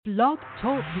Blog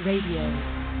Talk Radio.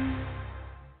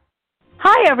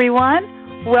 Hi,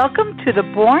 everyone. Welcome to the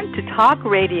Born to Talk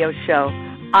radio show.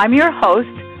 I'm your host,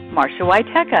 Marsha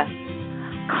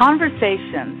Waiteka.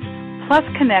 Conversations plus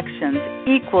connections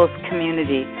equals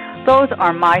community. Those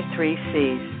are my 3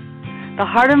 C's. The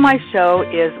heart of my show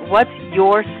is what's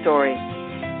your story?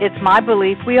 It's my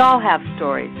belief we all have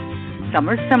stories. Some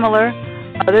are similar,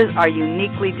 others are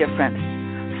uniquely different.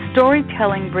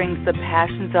 Storytelling brings the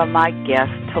passions of my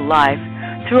guests to life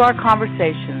through our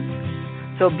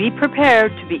conversations. So be prepared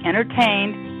to be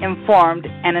entertained, informed,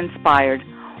 and inspired.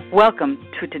 Welcome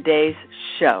to today's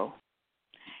show.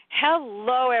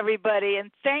 Hello, everybody, and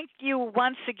thank you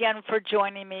once again for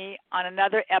joining me on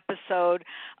another episode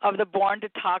of the Born to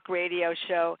Talk radio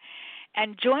show.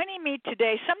 And joining me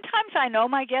today, sometimes I know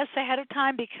my guests ahead of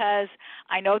time because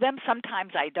I know them,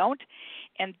 sometimes I don't.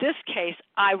 In this case,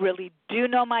 I really do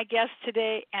know my guests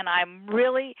today, and I'm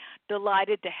really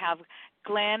delighted to have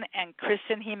Glenn and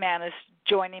Kristen Jimenez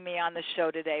joining me on the show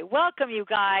today. Welcome, you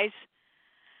guys.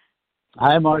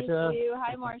 Hi, Marsha. Thank you.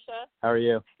 Hi, Marsha. How are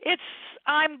you?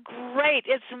 I'm great.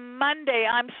 It's Monday.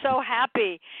 I'm so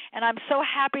happy, and I'm so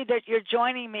happy that you're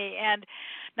joining me. And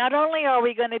not only are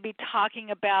we going to be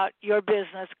talking about your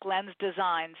business, Glenn's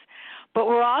Designs, but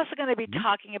we're also going to be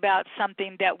talking about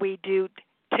something that we do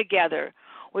together,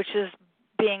 which is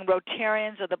being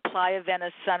Rotarians of the Playa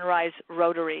Venice Sunrise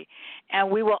Rotary. And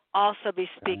we will also be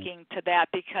speaking to that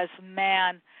because,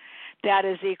 man, that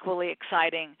is equally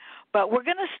exciting. But we're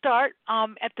going to start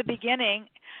at the beginning.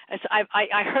 As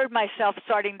I heard myself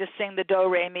starting to sing the Do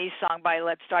Re Mi song by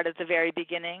Let's Start at the Very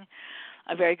Beginning.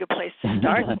 A very good place to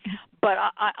start. But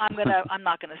I'm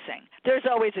not gonna sing. There's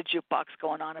always a jukebox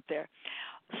going on up there.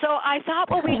 So I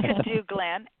thought what we could do,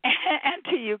 Glenn, and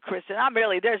to you, Kristen,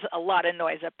 there's a lot of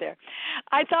noise up there.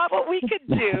 I thought what we could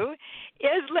do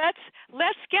is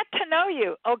let's get to know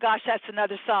you. Oh gosh, that's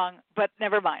another song, but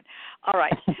never mind. All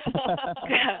right.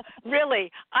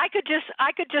 Really, I could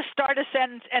just start a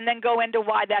sentence and then go into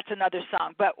why that's another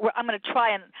song. But I'm going to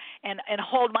try and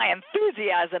hold my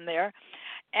enthusiasm there,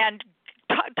 and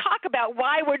talk about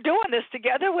why we're doing this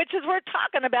together, which is we're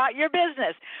talking about your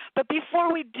business. But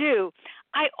before we do,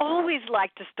 I always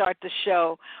like to start the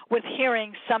show with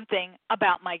hearing something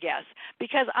about my guests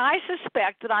because I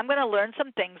suspect that I'm going to learn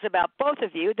some things about both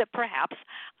of you that perhaps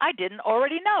I didn't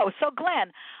already know. So,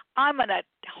 Glenn, I'm going to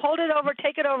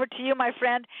take it over to you, my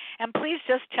friend, and please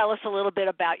just tell us a little bit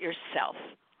about yourself.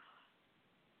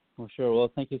 Well, sure. Well,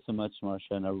 thank you so much,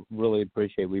 Marsha, and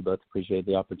we both appreciate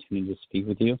the opportunity to speak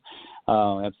with you.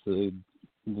 Absolutely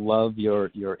love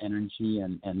your energy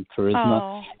and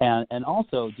charisma. Oh. And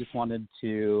also just wanted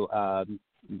to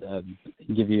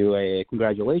give you a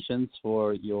congratulations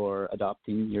for your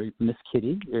adopting your Miss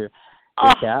Kitty, your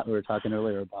cat. We were talking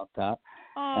earlier about that.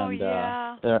 Oh, and,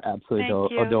 yeah. They're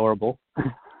absolutely adorable.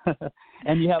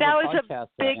 And you have that a was podcast a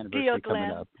big anniversary deal, coming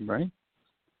Glenn. up, right?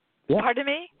 Yeah. Pardon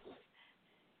me?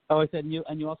 Oh, I said you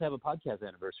also have a podcast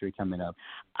anniversary coming up.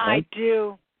 Right?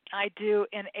 I do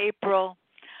in April.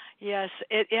 Yes,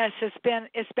 it's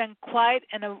been quite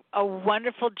a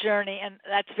wonderful journey, and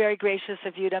that's very gracious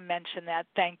of you to mention that.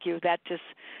 Thank you. That just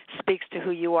speaks to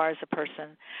who you are as a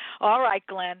person. All right,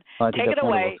 Glenn, take it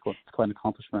away. It's quite an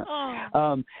accomplishment.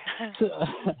 Oh.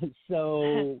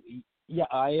 So yeah,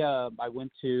 I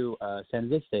went to San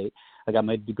Jose State. I got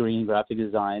my degree in graphic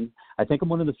design. I think I'm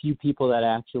one of the few people that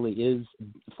actually is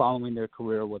following their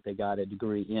career, what they got a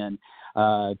degree in,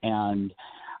 and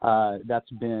that's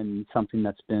been something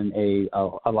that's been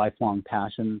a lifelong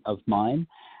passion of mine.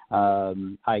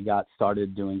 I got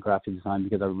started doing graphic design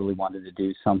because I really wanted to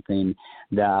do something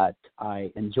that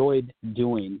I enjoyed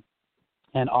doing.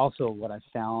 And also what I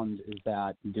found is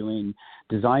that doing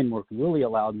design work really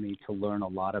allowed me to learn a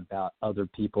lot about other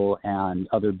people and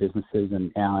other businesses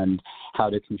and how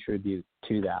to contribute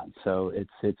to that. So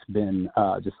it's been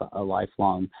just a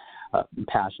lifelong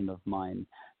passion of mine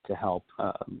to help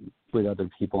with other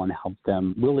people and help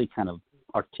them really kind of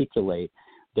articulate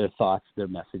their thoughts, their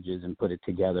messages, and put it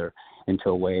together into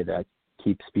a way that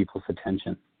keeps people's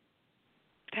attention.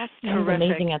 That's terrific. You're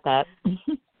amazing at that.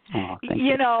 Oh,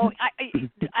 you know,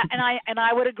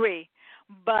 I would agree.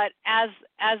 But as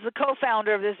the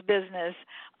co-founder of this business,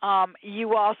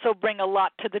 you also bring a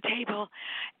lot to the table.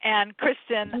 And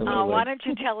Kristen, why don't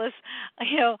you tell us,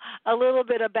 a little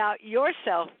bit about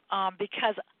yourself?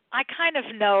 Because I kind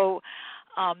of know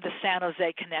the San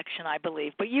Jose connection, I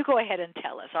believe. But you go ahead and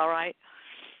tell us. All right?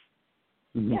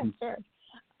 Yeah, sure.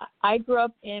 I grew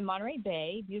up in Monterey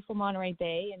Bay, beautiful Monterey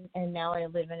Bay, and now I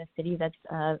live in a city that's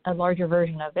a larger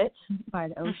version of it by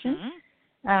the ocean.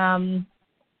 Mm-hmm.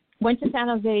 Went to San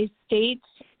Jose State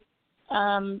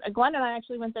Glenn and I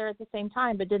actually went there at the same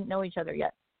time, but didn't know each other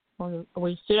yet.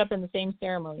 We stood up in the same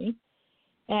ceremony.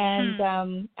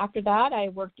 And after that, I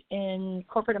worked in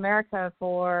corporate America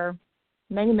for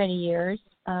many, many years.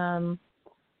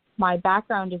 My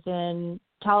background is in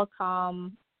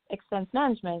telecom expense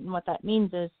management, and what that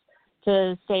means is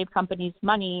to save companies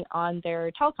money on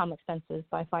their telecom expenses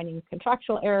by finding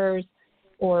contractual errors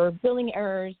or billing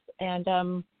errors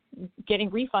and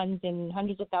getting refunds in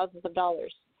hundreds of thousands of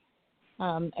dollars.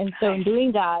 And so in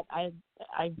doing that, I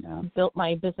built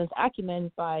my business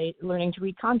acumen by learning to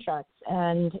read contracts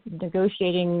and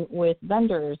negotiating with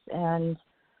vendors and,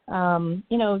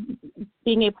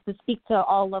 being able to speak to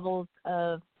all levels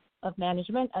of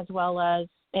management as well as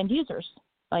end users,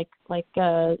 like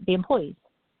the employees,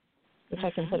 which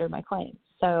I consider my clients.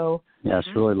 So yes,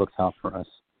 really looks out for us.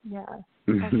 Yeah.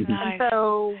 That's nice. And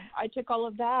so I took all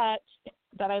of that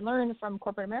I learned from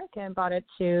corporate America and brought it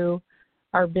to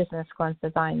our business, Glenn's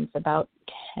Designs, about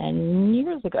 10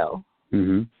 years ago.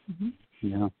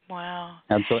 Yeah. Wow.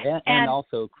 And so, and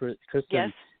also,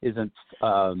 Kristen isn't.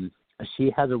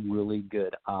 She has a really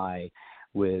good eye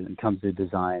when it comes to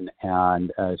design,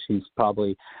 and she's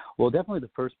probably, definitely the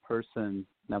first person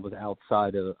that was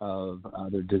outside of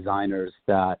other designers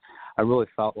that I really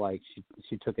felt like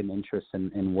she took an interest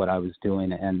in what I was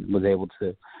doing and was able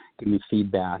to give me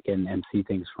feedback and see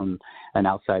things from an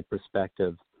outside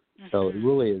perspective. So it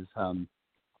really is,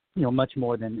 much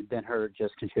more than her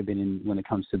just contributing when it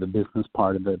comes to the business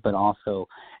part of it, but also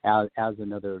as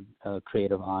another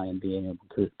creative eye and being able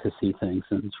to see things.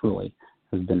 And it's really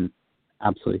has been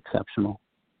absolutely exceptional.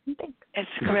 Thanks. It's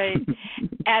great.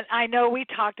 And I know we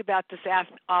talked about this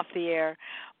off the air,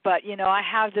 but, I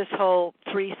have this whole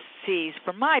 3 C's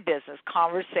for my business: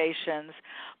 conversations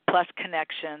plus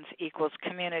connections equals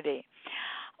community.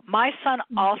 My son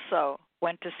also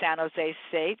went to San Jose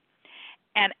State,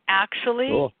 and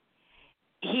actually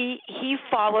he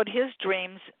followed his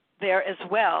dreams there as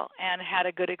well and had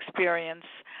a good experience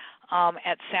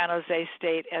at San Jose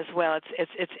State as well.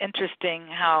 It's interesting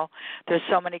how there's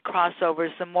so many crossovers.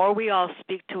 The more we all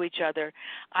speak to each other,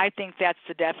 I think that's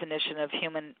the definition of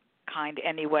humankind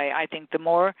anyway. I think the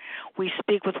more we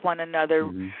speak with one another,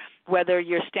 whether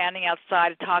you're standing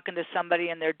outside talking to somebody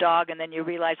and their dog, and then you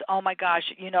realize, oh my gosh,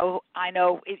 I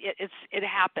know it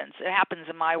happens. It happens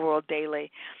in my world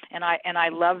daily, and I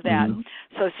love that.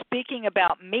 So speaking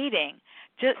about meeting,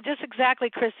 just exactly,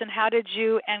 Kristen, how did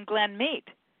you and Glenn meet?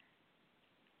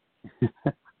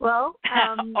 Well,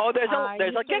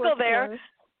 there's a giggle there.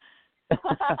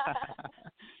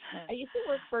 I used to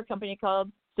work for a company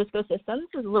called Cisco Systems.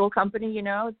 It's a little company,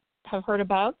 have heard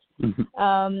about.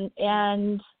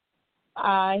 And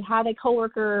I had a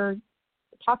coworker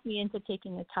talk me into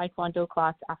taking a Taekwondo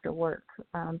class after work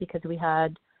because we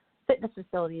had fitness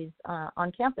facilities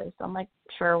on campus. So I'm like,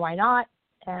 sure, why not?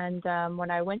 And when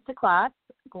I went to class,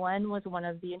 Glenn was one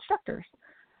of the instructors.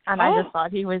 And I just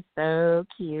thought he was so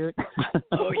cute.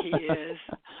 Oh, he is.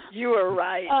 You were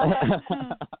right.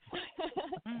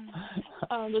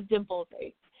 The dimple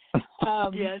face.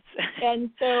 Yes.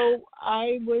 And so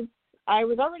I was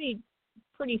already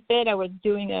pretty fit. I was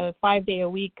doing a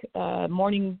 5-day-a-week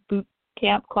morning boot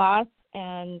camp class,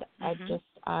 and I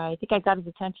think I got his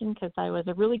attention because I was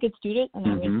a really good student and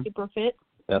I was super fit.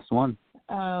 Best one.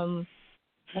 And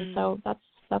so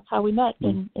that's how we met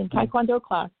in Taekwondo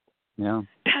class. Yeah.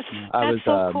 That's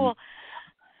so cool.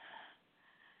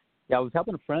 Yeah, I was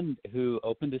helping a friend who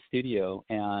opened a studio,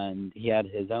 and he had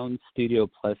his own studio,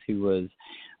 plus he was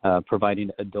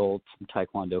providing adult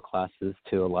Taekwondo classes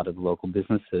to a lot of local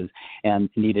businesses, and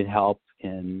needed help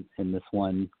in this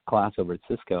one class over at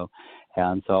Cisco.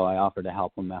 And so I offered to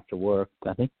help him after work,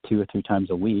 I think 2 or 3 times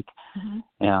a week.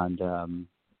 And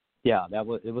it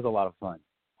was a lot of fun.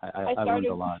 I learned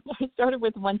a lot. I started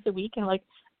with once a week, and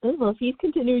well, if he's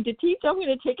continuing to teach, I'm going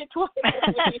to take it twice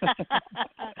a week.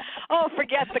 Oh,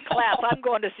 forget the class. I'm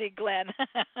going to see Glenn.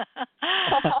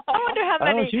 I wonder how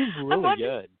many. She was really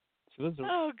good. She was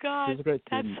God, she was a great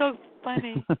student. That's so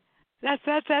funny.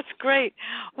 That's great.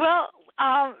 Well,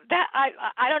 that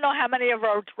I don't know how many of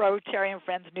our Rotarian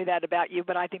friends knew that about you,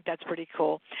 but I think that's pretty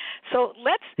cool. So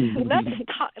let's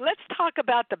talk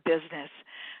about the business.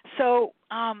 So,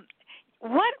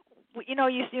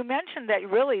 you mentioned that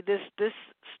really this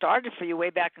started for you way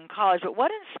back in college, but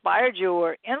what inspired you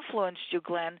or influenced you,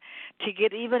 Glenn, to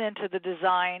get even into the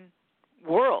design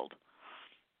world?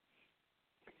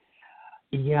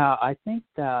 Yeah, I think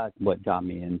that what got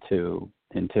me into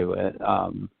it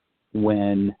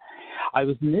when I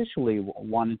was initially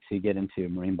wanted to get into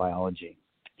marine biology,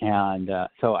 And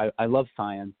so I love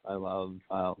science. I love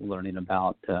learning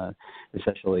about,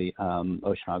 especially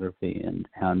oceanography and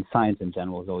science in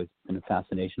general has always been a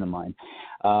fascination of mine.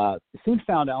 Soon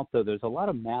found out, though, there's a lot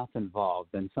of math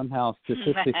involved, and somehow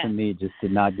statistics and me just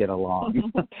did not get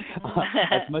along.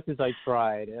 As much as I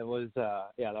tried, it was,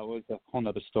 that was a whole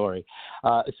other story.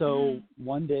 So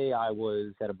one day I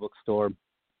was at a bookstore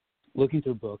looking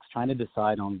through books, trying to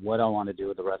decide on what I want to do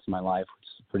with the rest of my life, which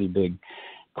is a pretty big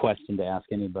question to ask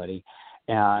anybody.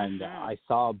 And I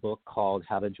saw a book called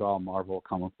How to Draw Marvel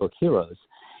Comic Book Heroes.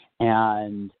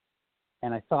 And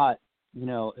I thought,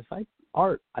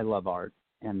 I love art,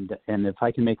 and if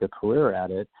I can make a career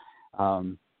at it,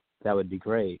 that would be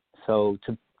great. So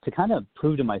to kind of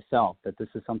prove to myself that this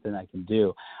is something I can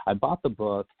do, I bought the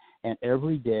book, and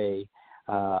every day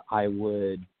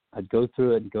I'd go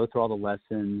through it and go through all the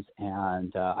lessons.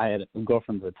 And I had a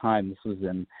girlfriend at the time. This was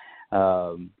in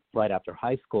right after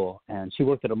high school, and she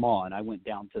worked at a mall, and I went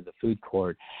down to the food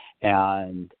court,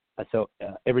 and so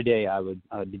every day I would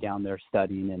be down there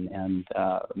studying and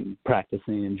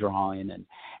practicing and drawing, and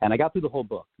I got through the whole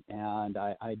book, and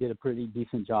I did a pretty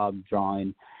decent job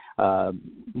drawing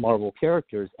Marvel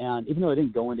characters. And even though I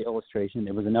didn't go into illustration,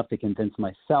 it was enough to convince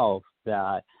myself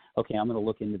that, okay, I'm going to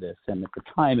look into this. And at the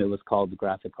time it was called it's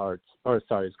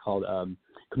called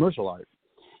commercial art.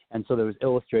 And so there was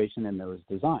illustration and there was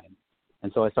design.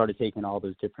 And so I started taking all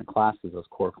those different classes, those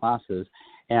core classes,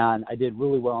 and I did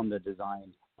really well in the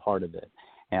design part of it,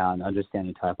 and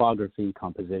understanding typography,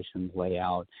 composition,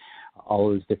 layout, all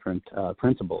those different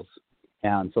principles.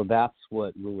 And so that's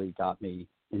what really got me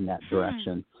in that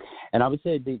direction. And I would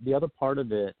say the other part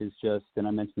of it is just, and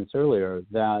I mentioned this earlier,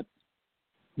 that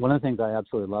one of the things I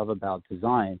absolutely love about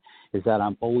design is that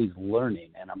I'm always learning,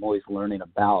 and I'm always learning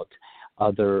about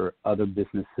other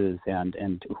businesses,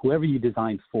 and whoever you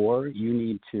design for, you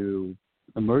need to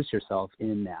immerse yourself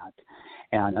in that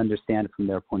and understand it from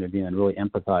their point of view and really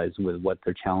empathize with what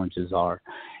their challenges are.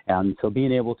 And so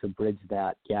being able to bridge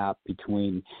that gap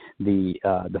between the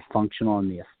functional and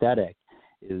the aesthetic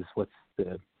is what's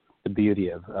the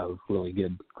beauty of really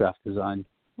good graphic design.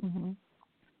 Mm-hmm.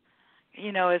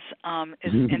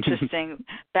 It's interesting.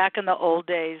 Back in the old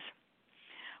days,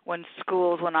 when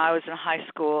I was in high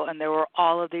school, and there were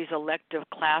all of these elective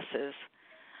classes,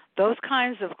 those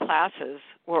kinds of classes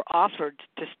were offered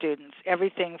to students,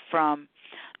 everything from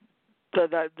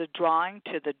the drawing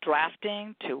to the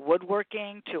drafting to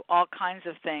woodworking to all kinds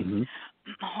of things,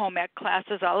 home ec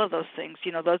classes, all of those things.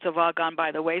 Those have all gone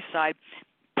by the wayside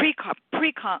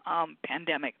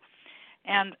pre-pandemic.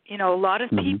 And, a lot of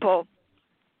people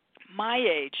my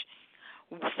age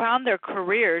found their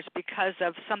careers because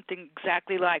of something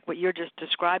exactly like what you're just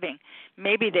describing.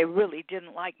 Maybe they really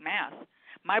didn't like math.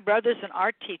 My brother's an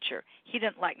art teacher. He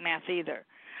didn't like math either,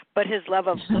 but his love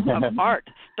of art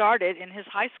started in his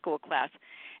high school class,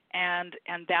 and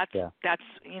that's what.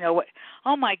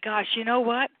 Oh my gosh, you know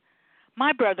what?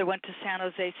 My brother went to San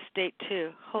Jose State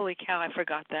too. Holy cow, I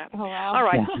forgot that. Oh, wow. All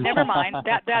right, never mind.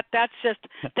 That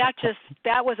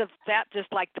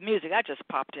just like the music. That just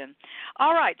popped in.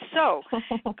 All right, so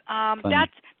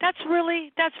that's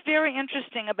very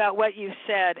interesting about what you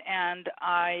said, and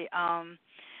I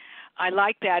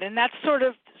like that. And that's sort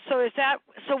of so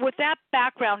with that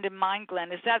background in mind,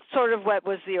 Glenn, is that sort of what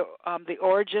was the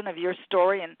origin of your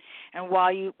story and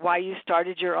why you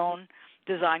started your own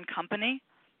design company?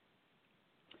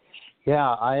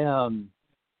 Yeah, I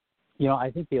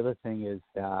think the other thing is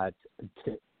that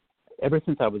ever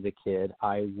since I was a kid,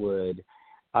 I would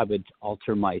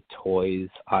alter my toys.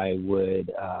 I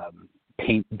would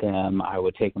paint them. I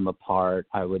would take them apart.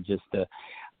 I would just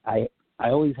I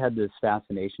always had this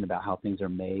fascination about how things are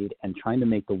made and trying to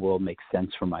make the world make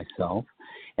sense for myself.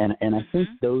 And I think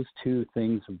those two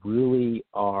things really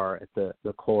are at the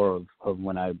core of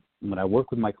when I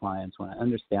work with my clients, when I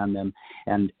understand them,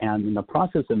 and in the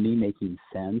process of me making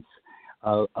sense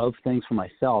of things for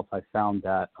myself, I found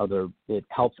that it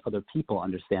helps other people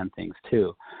understand things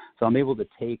too. So I'm able to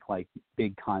take like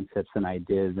big concepts and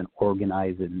ideas and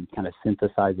organize it and kind of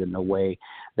synthesize it in a way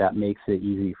that makes it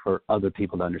easy for other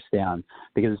people to understand,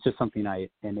 because it's just something I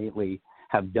innately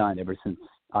have done ever since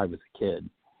I was a kid.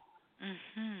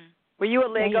 Mm-hmm. Were you a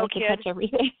Lego kid? Touch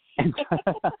everything.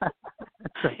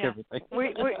 Touch everything.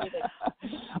 Glenn,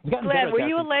 were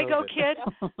you a Lego kid?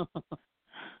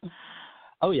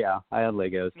 Oh yeah, I had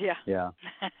Legos. Yeah.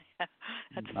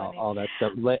 That's funny. All that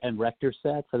stuff, and Rector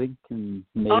sets. I think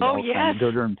made all kinds of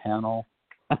girder and panel.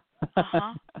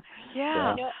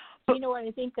 Yeah. You know what?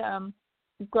 I think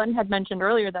Glenn had mentioned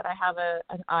earlier that I have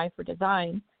an eye for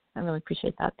design. I really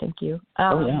appreciate that. Thank you.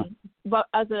 Yeah. But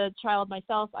as a child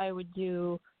myself, I would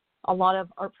do a lot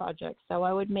of art projects. So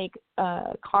I would make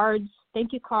cards,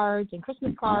 thank you cards, and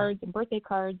Christmas cards and birthday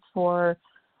cards for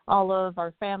all of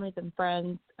our families and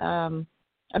friends. I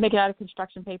make it out of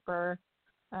construction paper.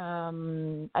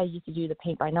 I used to do the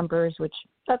paint by numbers, which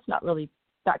that's not really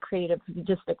that creative. You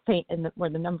just stick paint in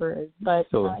where the number is. But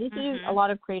I used to do a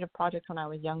lot of creative projects when I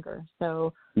was younger.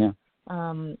 So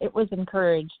it was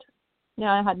encouraged.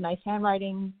 I had nice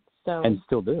handwriting. So and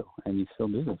still do, and you still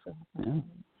do this. Yeah.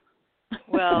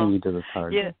 Well, and you do this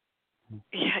hard. Yeah,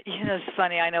 it's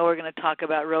funny. I know we're going to talk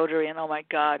about Rotary, and oh my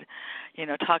God,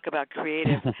 talk about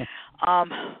creative.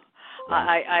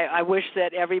 I wish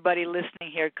that everybody listening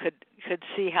here could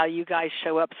see how you guys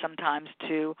show up sometimes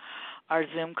to our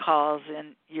Zoom calls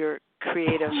and your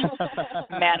creative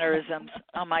mannerisms.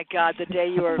 Oh my God, the day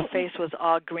your face was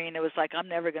all green, it was like, I'm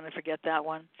never going to forget that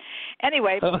one.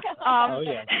 Anyway, yeah.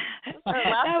 that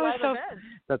was so.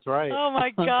 That's right. Oh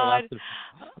my God.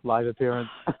 Live appearance.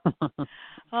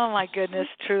 Oh my goodness,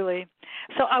 truly.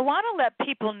 So I want to let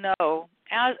people know,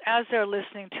 as they're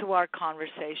listening to our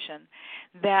conversation,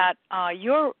 that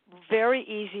you're very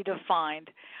easy to find.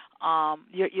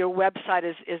 Your website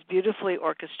is beautifully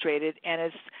orchestrated, and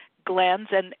it's Glenn's.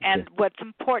 And what's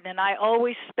important, and I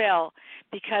always spell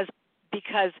because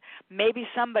maybe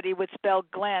somebody would spell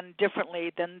Glenn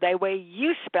differently than the way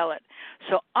you spell it.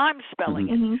 So I'm spelling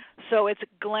it. So it's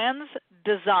Glenn's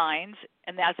Designs,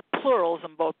 and that's plurals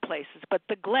in both places. But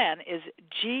the Glenn is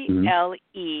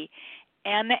GLENNSDESIGNS.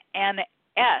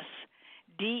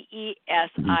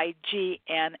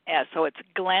 So it's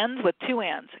Glenn's with two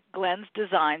N's,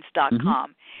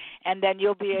 glensdesigns.com. And then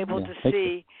you'll be able to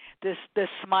see this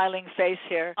smiling face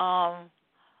here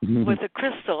with a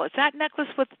crystal. Is that necklace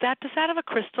does that have a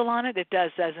crystal on it? It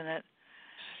does, doesn't it?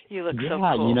 You look so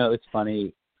cool. Yeah, it's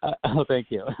funny. Thank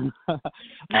you.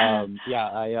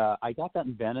 I got that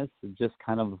in Venice just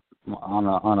kind of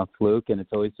on a fluke, and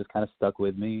it's always just kind of stuck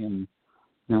with me, and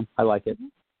I like it.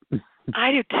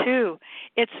 I do too.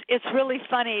 It's really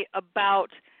funny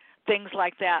about things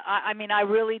like that. I mean, I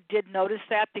really did notice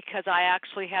that because I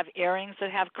actually have earrings that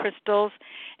have crystals,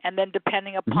 and then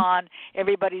depending upon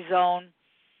everybody's own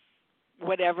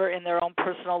whatever in their own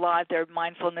personal life, their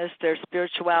mindfulness, their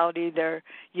spirituality, their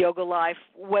yoga life,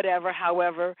 whatever,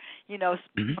 however,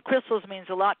 crystals means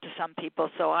a lot to some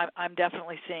people, so I'm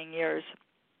definitely seeing yours.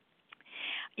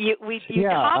 You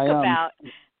talk about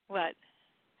what?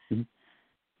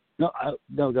 No,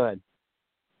 go ahead.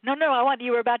 No,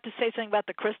 you were about to say something about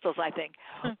the crystals, I think.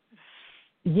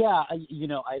 Yeah,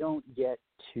 I don't get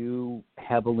too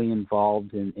heavily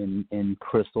involved in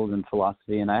crystals and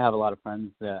philosophy, and I have a lot of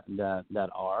friends that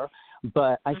are.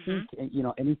 But I think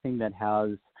anything that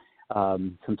has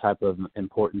some type of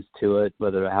importance to it,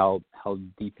 whether how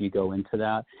deep you go into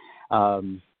that,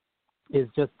 is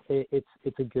just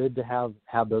it's a good to have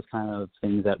those kind of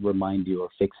things that remind you or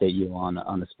fixate you on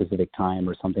a specific time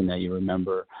or something that you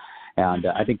remember. And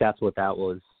I think that's what that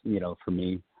was, for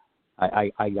me.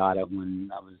 I got it when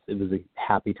it was a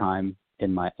happy time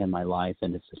in my life,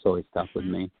 and it's just always stuck with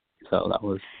me. So that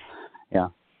was, yeah.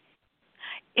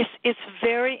 It's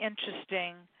very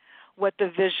interesting what the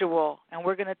visual, and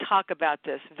we're going to talk about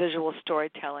this, visual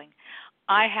storytelling.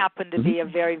 I happen to be a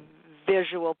very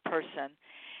visual person,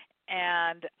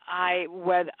 and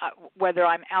whether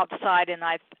I'm outside and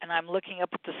I'm looking up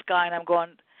at the sky and I'm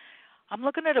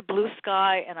looking at a blue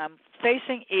sky and I'm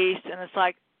facing east, and it's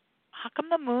like, how come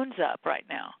the moon's up right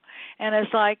now? And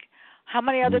it's like, how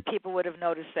many other people would have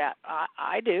noticed that?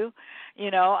 I do.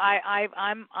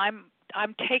 I'm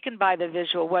taken by the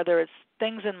visual, whether it's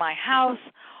things in my house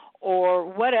or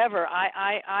whatever.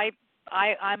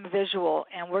 I'm visual,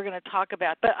 and we're going to talk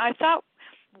about. But I thought,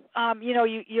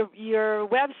 your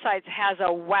website has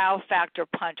a wow factor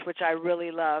punch, which I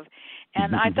really love,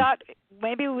 and I thought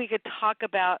maybe we could talk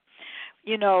about,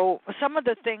 some of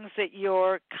the things that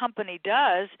your company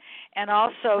does, and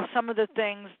also some of the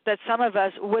things that some of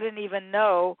us wouldn't even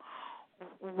know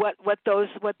what those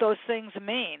things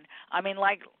mean. I mean,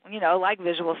 like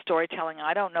visual storytelling.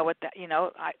 I don't know what that.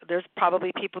 There's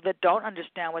probably people that don't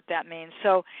understand what that means.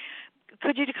 So,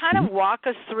 could you kind of walk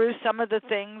us through some of the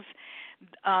things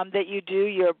that you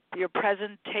do, your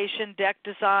presentation deck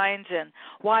designs, and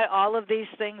why all of these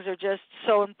things are just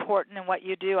so important in what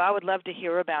you do? I would love to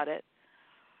hear about it.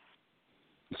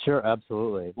 Sure,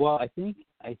 absolutely. Well, I think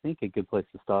a good place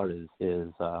to start is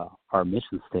our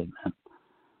mission statement.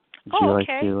 Would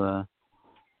okay. You like to,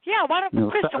 yeah, why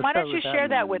don't you share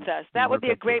that with us? That would be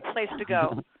a great place to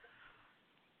go.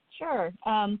 Sure.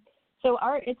 So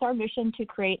it's our mission to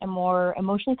create a more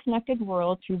emotionally connected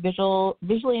world through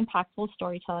visually impactful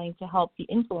storytelling to help the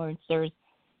influencers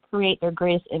create their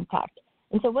greatest impact.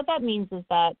 And so what that means is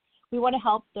that We want to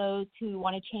help those who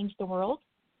want to change the world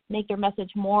make their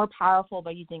message more powerful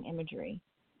by using imagery.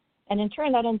 And in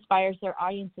turn, that inspires their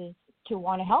audiences to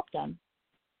want to help them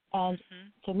and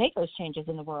to make those changes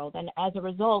in the world. And as a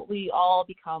result, we all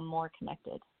become more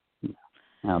connected.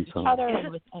 Absolutely. With each other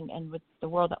and with the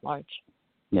world at large.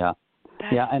 Yeah.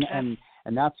 And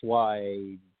that's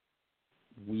why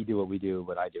we do what we do,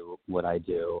 what I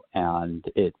do, and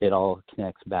it all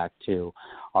connects back to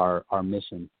our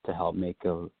mission to help make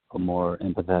a more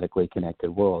empathetically connected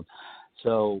world.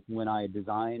 So when I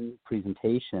design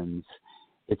presentations,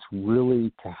 it's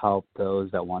really to help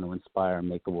those that want to inspire and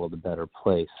make the world a better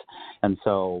place. And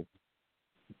so,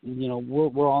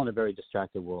 we're all in a very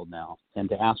distracted world now, and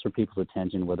to ask for people's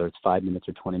attention, whether it's 5 minutes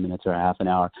or 20 minutes or half an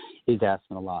hour, is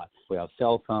asking a lot. We have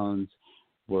cell phones.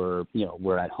 We're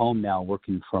at home now,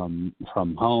 working from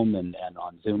home and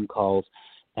on Zoom calls,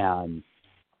 and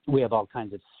we have all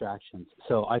kinds of distractions.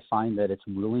 So I find that it's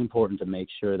really important to make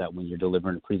sure that when you're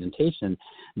delivering a presentation,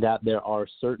 that there are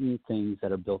certain things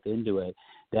that are built into it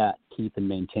that keep and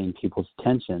maintain people's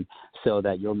attention so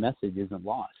that your message isn't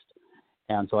lost.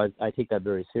 And so I take that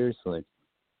very seriously.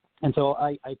 And so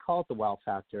I call it the wow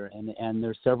factor, and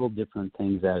there's several different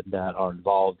things that are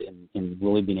involved in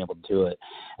really being able to do it.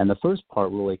 And the first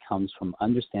part really comes from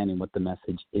understanding what the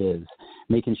message is,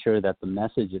 making sure that the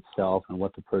message itself and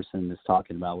what the person is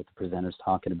talking about, what the presenter is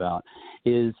talking about,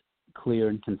 is clear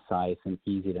and concise and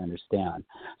easy to understand.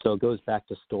 So it goes back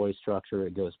to story structure.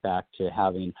 It goes back to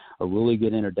having a really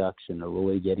good introduction, or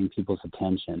really getting people's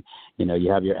attention. You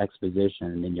have your exposition,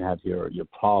 and then you have your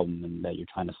problem and that you're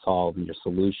trying to solve, and your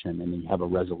solution, and then you have a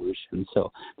resolution. So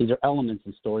these are elements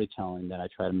in storytelling that I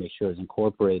try to make sure is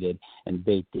incorporated and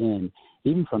baked in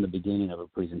even from the beginning of a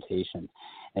presentation.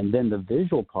 And then the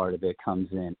visual part of it comes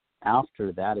in.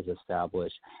 After that is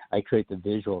established, I create the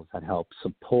visuals that help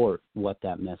support what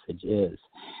that message is.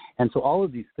 And so all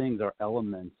of these things are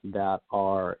elements that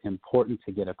are important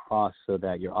to get across so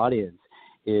that your audience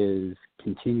is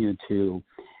continuing to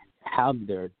have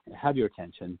your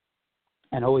attention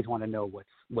and always want to know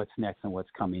what's next and what's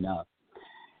coming up.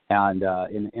 And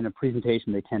in a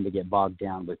presentation, they tend to get bogged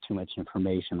down with too much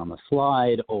information on the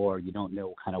slide, or you don't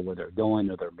know kind of where they're going,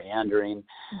 or they're meandering.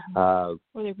 Or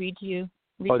they read to you.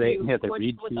 They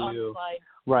read to you.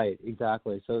 Right,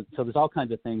 exactly. So there's all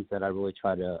kinds of things that I really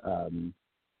try to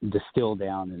distill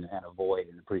down and avoid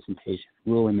in the presentation.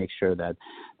 Really make sure that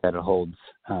it holds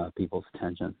people's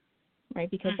attention. Right,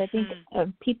 because I think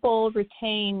people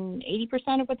retain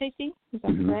 80% of what they see. Is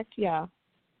that correct? Yeah.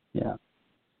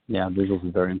 Yeah, visuals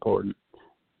is very important.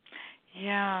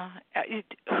 Yeah,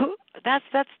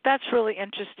 that's really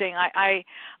interesting. I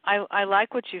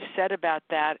like what you've said about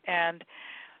that, and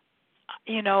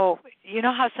you know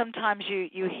how sometimes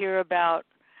you hear about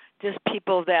just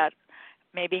people that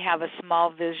maybe have a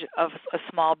small business,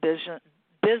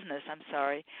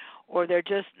 or they're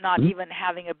just not even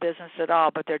having a business at all,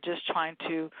 but they're just trying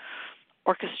to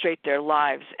orchestrate their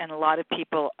lives. And a lot of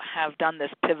people have done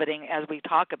this pivoting, as we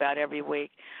talk about every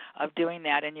week, of doing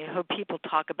that. And you hear people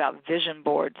talk about vision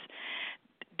boards.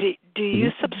 Do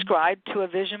you subscribe to a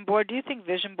vision board? Do you think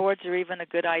vision boards are even a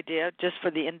good idea just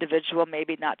for the individual,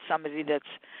 maybe not somebody that's,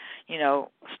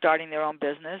 starting their own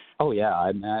business? Oh, yeah.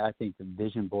 I think the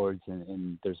vision boards,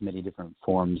 and there's many different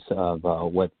forms of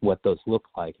what those look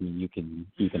like. I mean, you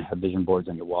can have vision boards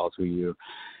on your walls where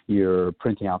you're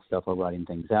printing out stuff or writing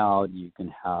things out. You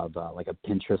can have like a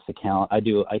Pinterest account.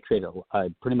 I create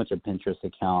pretty much a Pinterest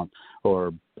account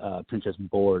or Pinterest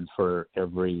board for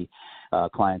every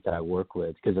client that I work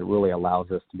with, because it really allows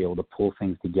us to be able to pull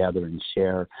things together and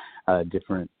share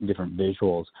different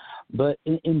visuals. But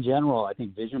in general, I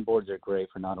think vision boards are great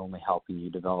for not only helping you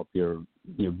develop your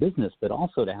business, but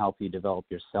also to help you develop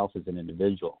yourself as an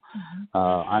individual.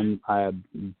 I'm a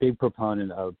big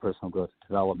proponent of personal growth and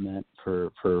development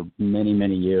for many,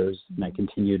 many years, and I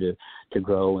continue to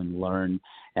grow and learn.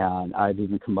 And I've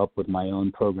even come up with my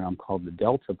own program called the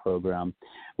Delta program,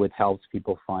 which helps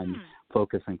people find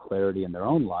focus and clarity in their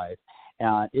own life.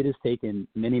 And it has taken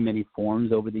many, many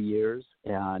forms over the years.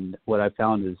 And what I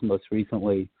found is most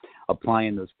recently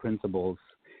applying those principles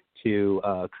to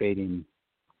creating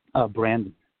a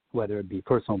brand, whether it be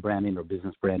personal branding or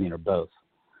business branding or both.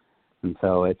 And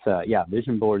so it's,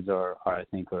 vision boards are I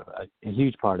think, a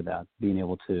huge part of that, being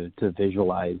able to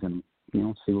visualize and,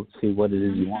 see what it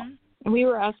is you want. And we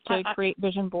were asked to create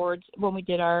vision boards when we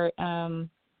did our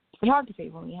photography,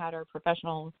 when we had our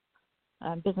professional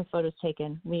business photos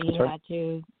taken. We had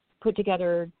to put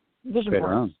together vision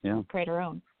boards, create our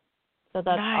own, so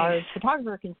that our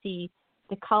photographer can see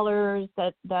the colors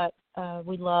that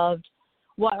we loved,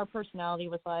 what our personality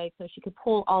was like, so she could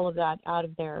pull all of that out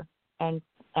of their and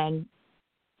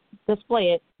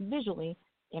display it visually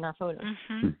in our photos.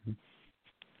 Mm-hmm.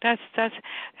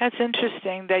 That's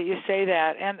interesting that you say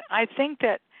that, and I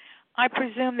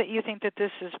presume that you think that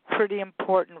this is pretty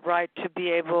important, right? To be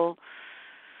able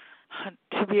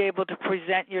to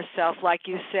present yourself, like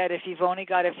you said, if you've only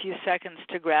got a few seconds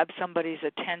to grab somebody's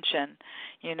attention,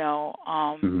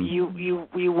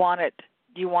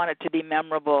 you want it to be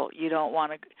memorable. You don't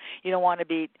want to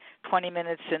be 20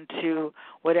 minutes into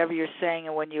whatever you're saying,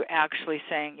 and when you're actually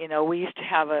saying, we used to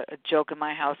have a joke in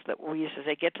my house that we used to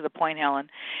say, "Get to the point, Helen."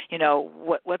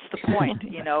 What's the point? Do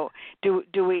you know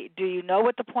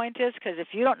what the point is? Because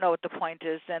if you don't know what the point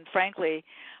is, then frankly,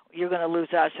 you're going to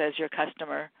lose us as your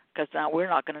customer, because we're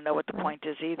not going to know what the point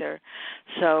is either.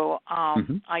 So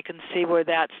I can see where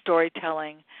that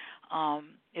storytelling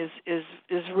is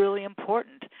really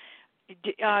important.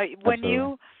 When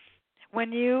you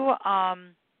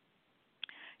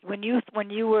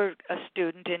were a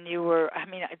student and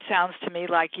it sounds to me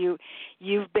like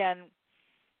you've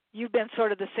been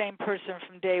sort of the same person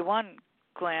from day one,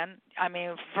 Glenn. I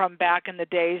mean, from back in the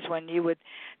days when you would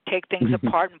take things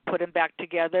apart and put them back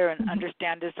together and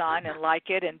understand design and like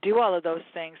it and do all of those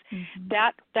things.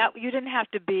 That you didn't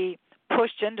have to be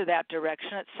pushed into that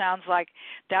direction. It sounds like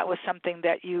that was something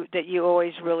that you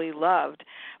always really loved.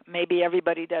 Maybe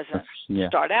everybody doesn't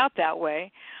start out that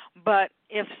way, but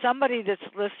if somebody that's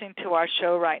listening to our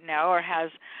show right now or has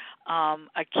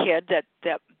a kid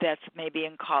that's maybe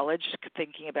in college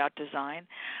thinking about design,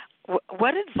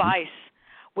 what advice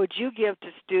would you give to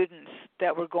students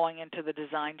that were going into the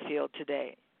design field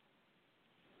today?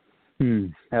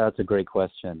 That's a great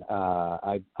question.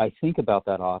 I think about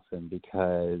that often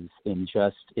because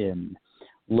in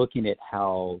looking at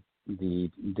how the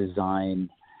design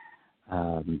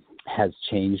has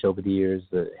changed over the years,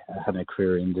 having a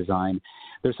career in design,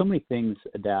 there's so many things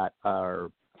that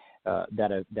are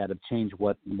that have changed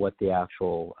what the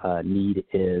actual need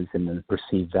is and the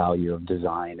perceived value of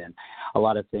design, and a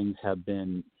lot of things have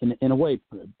been in a way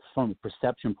from a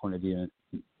perception point of view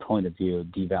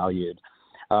devalued.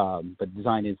 But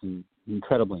design is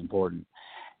incredibly important.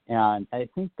 And I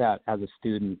think that as a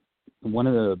student,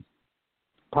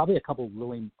 probably a couple of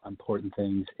really important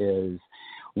things is,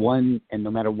 one, and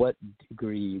no matter what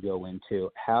degree you go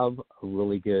into, have a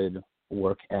really good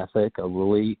work ethic, a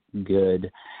really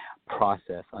good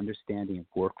process, understanding of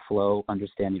workflow,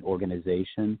 understanding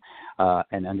organization,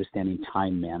 and understanding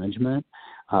time management.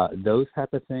 Those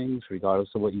type of things, regardless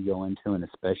of what you go into, and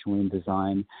especially in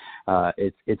design,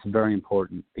 it's very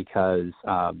important because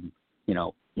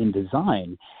in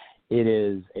design, it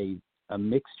is a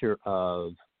mixture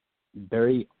of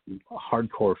very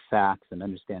hardcore facts and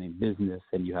understanding business,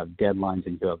 and you have deadlines,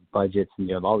 and you have budgets, and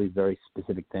you have all these very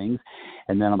specific things.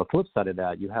 And then on the flip side of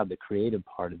that, you have the creative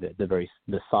part of it,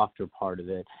 the softer part of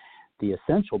it, the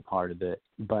essential part of it,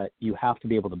 but you have to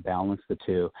be able to balance the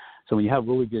two. So when you have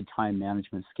really good time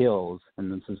management skills,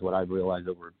 and this is what I've realized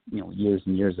over years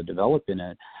and years of developing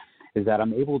it, is that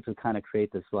I'm able to kind of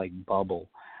create this like bubble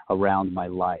around my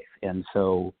life, and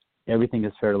so everything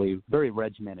is very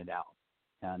regimented out,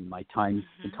 and my time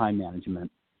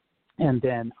management. And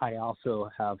then I also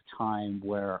have time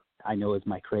where I know is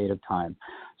my creative time.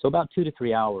 So about 2 to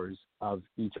 3 hours of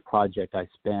each project I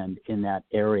spend in that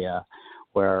area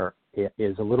where it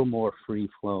is a little more free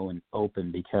flow and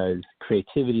open, because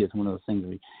creativity is one of those things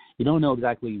where you don't know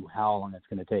exactly how long it's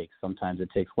going to take. Sometimes it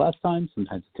takes less time,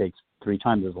 sometimes it takes 3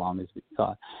 times as long as we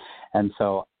thought. And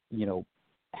so,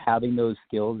 having those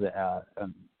skills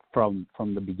from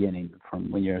the beginning,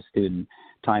 from when you're a student,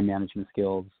 time management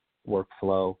skills,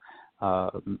 workflow,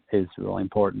 is really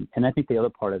important. And I think the other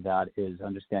part of that is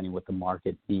understanding what the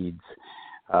market needs.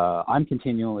 I'm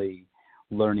continually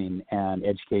learning and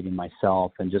educating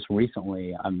myself, and just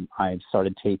recently I've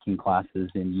started taking classes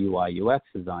in UI UX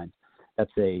design.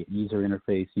 That's a user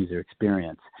interface, user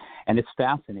experience, and it's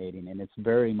fascinating, and it's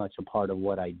very much a part of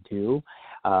what I do,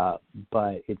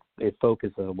 but it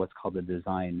focuses on what's called the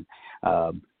design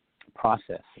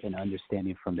process and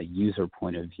understanding from the user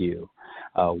point of view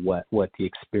what the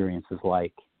experience is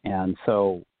like. And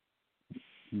so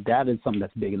that is something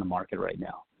that's big in the market right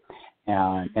now.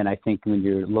 And I think when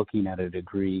you're looking at a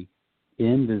degree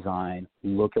in design,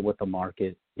 look at what the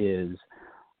market is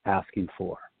asking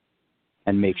for,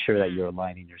 and make sure that you're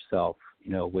aligning yourself,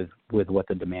 with what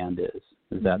the demand is.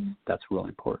 That's really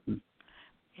important.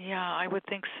 Yeah, I would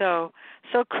think so.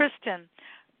 So, Kristen,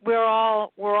 we're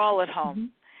all at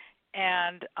home,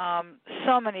 and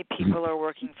so many people are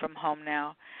working from home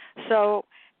now. So,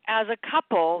 as a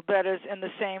couple that is in the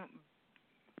same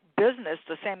business,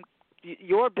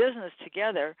 your business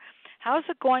together, how's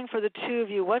it going for the two of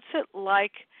you? What's it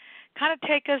like kind of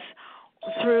take us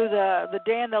through the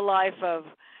day in the life of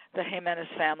the Jimenez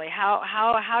family.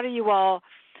 How do you all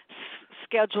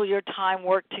schedule your time,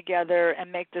 work together,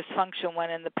 and make this function when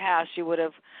in the past you would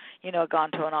have,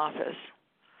 gone to an office?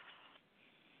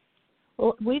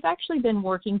 Well, we've actually been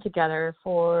working together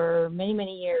for many,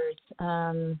 many years,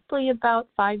 probably about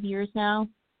 5 years now.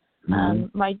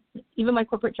 Even my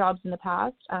corporate jobs in the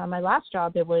past, my last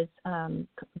job, it was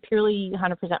purely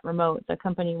 100% remote. The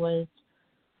company was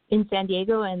in San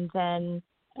Diego and then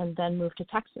moved to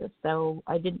Texas. So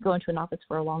I didn't go into an office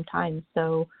for a long time.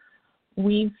 So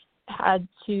we had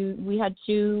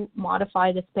to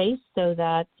modify the space so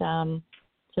that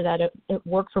it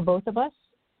worked for both of us.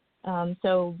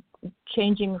 So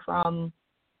changing from,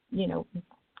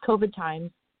 COVID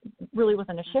times really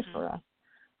wasn't a shift for us.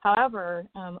 However,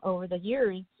 over the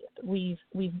years, we've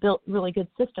built really good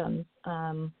systems,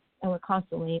 and we're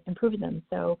constantly improving them.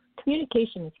 So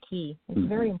communication is key. It's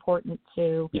very important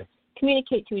to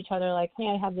communicate to each other, like, hey,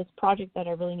 I have this project that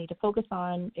I really need to focus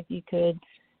on. If you could,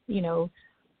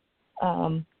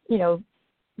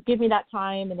 give me that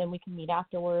time, and then we can meet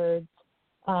afterwards.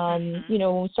 When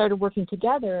we started working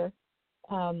together,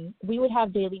 we would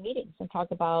have daily meetings and talk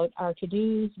about our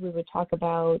to-dos. We would talk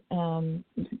about the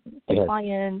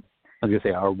clients. I was going to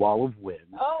say our wall of wins.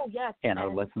 Oh, yes. And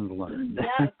our lessons learned.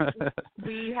 Yes.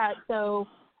 We had,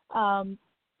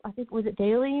 I think, was it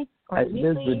daily or weekly?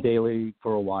 It was the daily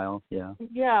for a while, yeah.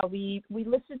 Yeah, we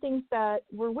listed things that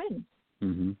were wins.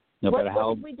 Mm-hmm. No matter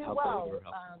how did we do well?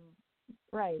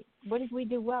 Right. What did we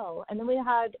do well? And then we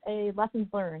had a lessons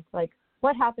learned, like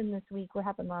what happened this week, what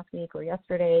happened last week or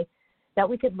yesterday, that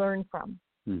we could learn from,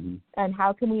 and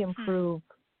how can we improve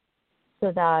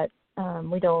so that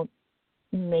we don't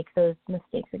make those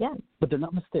mistakes again. But they're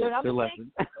not mistakes. They're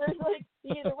lessons. There's like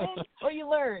you either win or you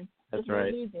learn. That's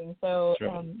right. Losing. So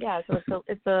so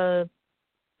it's a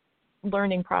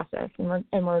learning process,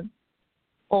 and we're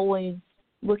always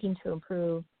looking to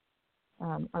improve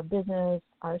our business,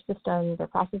 our systems, our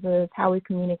processes, how we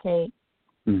communicate.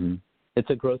 Mm-hmm. It's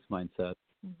a growth mindset.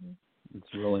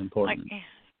 It's really important.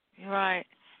 Right.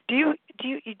 Do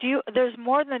you? There's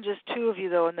more than just two of you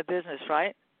though in the business,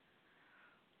 right?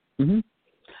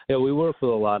 Yeah, we work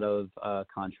with a lot of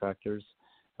contractors.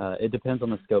 It depends on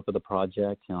the scope of the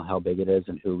project, how big it is,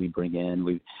 and who we bring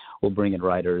in. We'll bring in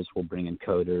writers, we'll bring in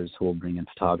coders, we'll bring in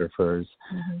photographers.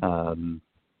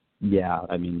 Yeah,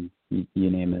 I mean, you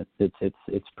name it.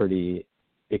 It's pretty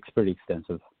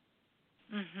extensive.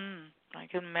 I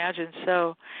can imagine.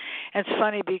 So, it's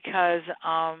funny because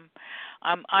I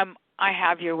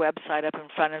have your website up in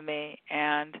front of me,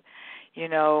 and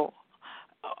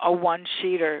a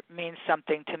one-sheeter means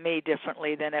something to me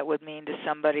differently than it would mean to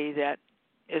somebody that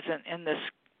isn't in this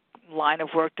line of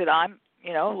work that I'm.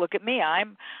 Look at me.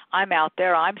 I'm out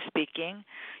there. I'm speaking.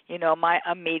 My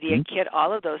media kit.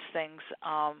 All of those things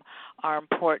are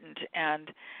important.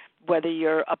 And whether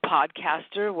you're a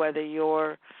podcaster, whether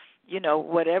you're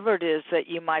whatever it is that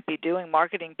you might be doing,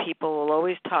 marketing people will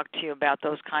always talk to you about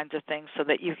those kinds of things so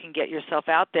that you can get yourself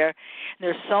out there. And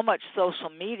there's so much social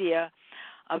media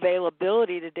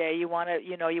availability today. You want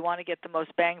to get the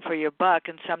most bang for your buck,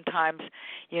 and sometimes,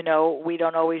 we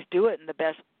don't always do it in the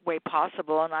best way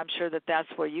possible. And I'm sure that that's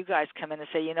where you guys come in and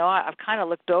say, I've kind of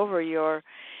looked over your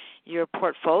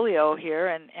portfolio here,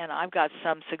 and I've got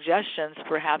some suggestions.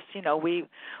 Perhaps,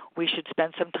 we should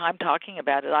spend some time talking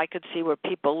about it. I could see where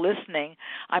people listening.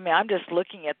 I mean, I'm just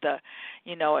looking at the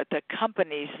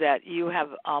companies that you have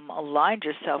aligned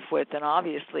yourself with, and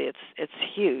obviously it's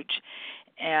huge.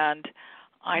 And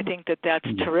I think that that's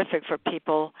terrific for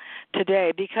people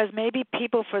today, because maybe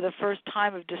people for the first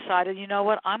time have decided,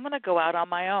 I'm going to go out on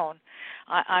my own.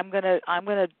 I'm going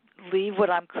to leave what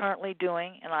I'm currently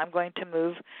doing, and I'm going to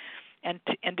move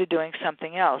into doing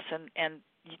something else. And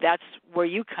that's where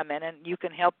you come in, and you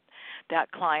can help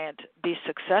that client be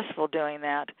successful doing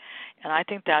that. And I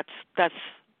think that's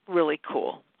really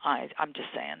cool. I'm just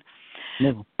saying.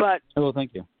 Yeah. But well,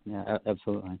 thank you. Yeah,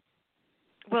 absolutely.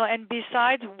 Well, and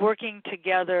besides working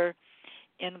together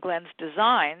in Glenn's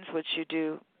Designs, which you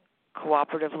do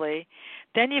cooperatively,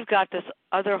 then you've got this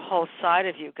other whole side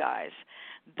of you guys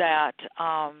that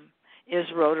is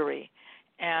Rotary.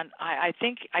 And I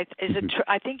think I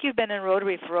think you've been in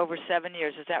Rotary for over 7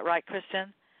 years. Is that right,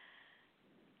 Kristen?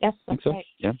 Yes, I think so. Right.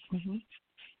 Yeah.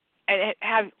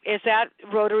 And is that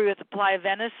Rotary with the Playa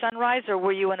Venice Sunrise, or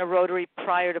were you in a Rotary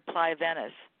prior to Playa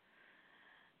Venice?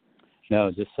 No,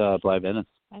 just Playa Venice.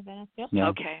 Playa Venice, yep. Yeah.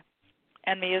 Okay,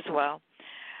 and me as well.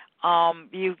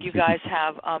 You guys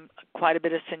have quite a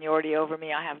bit of seniority over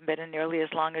me. I haven't been in nearly as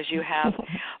long as you have.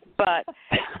 but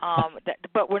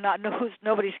but we're not.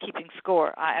 Nobody's keeping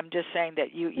score. I'm just saying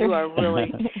that you are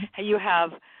really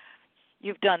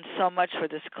you've done so much for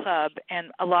this club,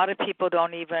 and a lot of people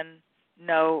don't even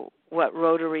know what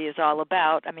Rotary is all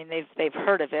about. I mean, they've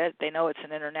heard of it. They know it's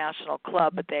an international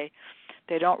club, but they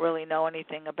don't really know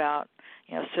anything about,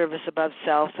 service above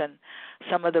self and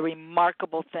some of the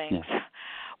remarkable things. Yeah.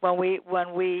 When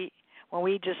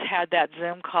we just had that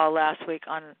Zoom call last week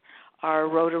on our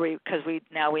Rotary, because we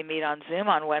meet on Zoom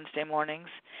on Wednesday mornings,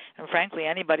 and frankly,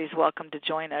 anybody's welcome to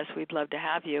join us. We'd love to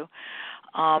have you.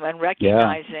 And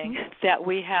recognizing that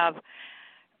we have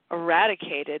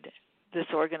eradicated this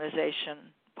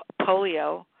organization,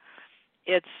 polio,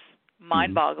 it's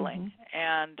mind-boggling,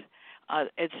 and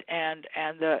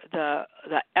the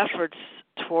efforts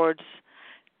towards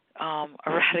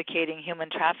eradicating human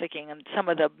trafficking and some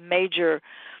of the major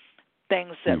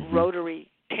things that Rotary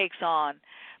takes on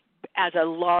as a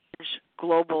large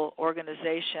global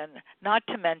organization, not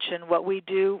to mention what we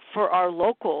do for our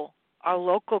local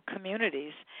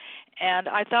communities. And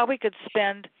I thought we could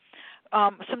spend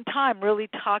some time really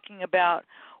talking about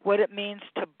what it means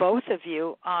to both of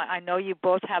you. I know you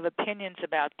both have opinions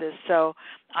about this, so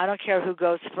I don't care who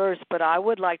goes first, but I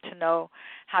would like to know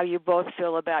how you both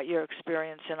feel about your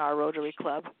experience in our Rotary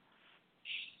Club.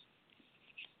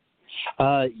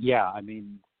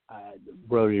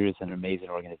 Rotary is an amazing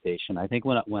organization. I think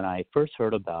when I first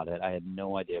heard about it, I had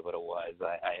no idea what it was.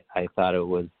 I thought it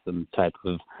was some type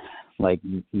of like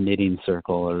knitting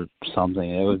circle or something.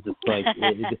 It was just like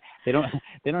they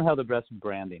don't have the best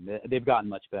branding. They've gotten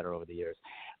much better over the years.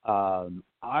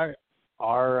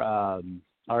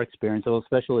 Our experience, well,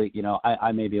 especially,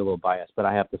 I may be a little biased, but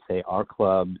I have to say our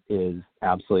club is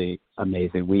absolutely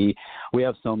amazing. We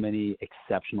have so many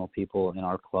exceptional people in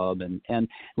our club and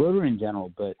Rotary in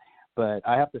general, but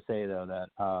I have to say though that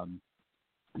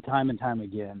time and time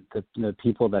again, the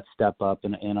people that step up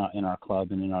in our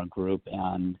club and in our group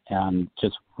and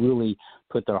just really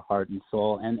put their heart and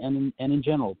soul and in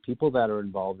general, people that are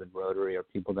involved in Rotary are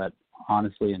people that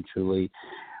honestly and truly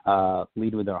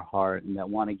lead with their heart and that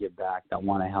want to give back, that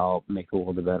want to help make the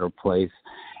world a better place.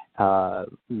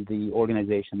 The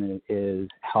organization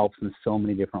helps in so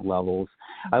many different levels.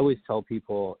 I always tell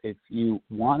people, if you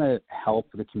want to help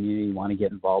the community, want to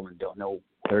get involved and don't know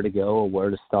where to go or where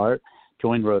to start,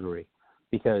 join Rotary,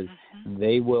 because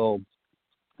they'll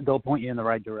point you in the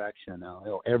right direction.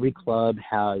 Every club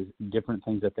has different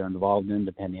things that they're involved in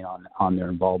depending on their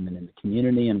involvement in the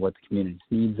community and what the community's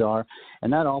needs are.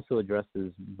 And that also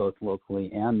addresses both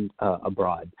locally and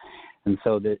abroad. And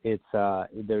so that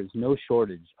there's no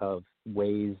shortage of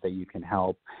ways that you can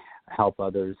help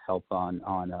others, help on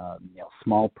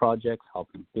small projects, help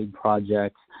in big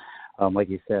projects. Like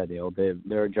you said,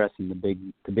 they're addressing the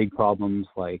big problems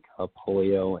like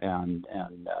polio and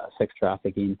sex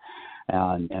trafficking,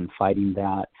 and fighting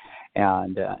that,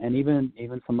 and even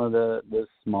some of the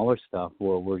smaller stuff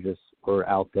where we're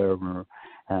out there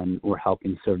and we're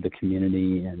helping serve the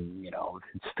community, and if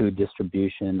it's food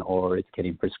distribution or it's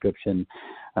getting prescription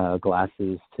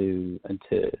glasses to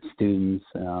students,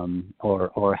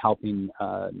 or helping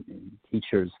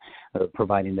teachers,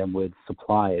 providing them with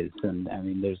supplies, and I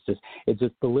mean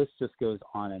the list just goes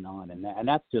on, and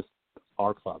that's just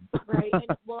our club. Right. And,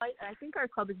 I think our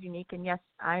club is unique, and yes,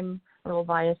 I'm a little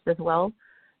biased as well.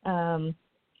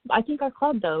 I think our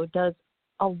club though does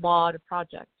a lot of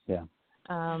projects. Yeah.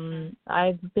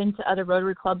 I've been to other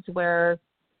Rotary clubs where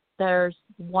there's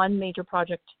one major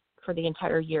project for the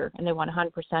entire year, and they want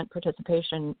 100%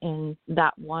 participation in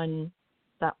that one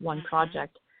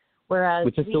project. Whereas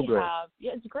which is still great.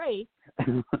 It's great.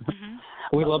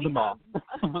 We love them all.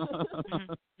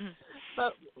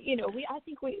 But I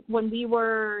think when we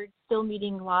were still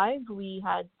meeting live, we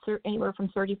had anywhere from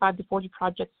 35 to 40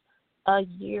 projects a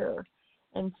year.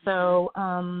 And so,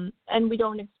 and we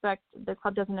don't expect, the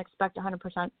club doesn't expect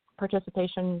 100%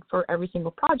 participation for every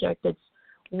single project. It's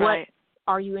what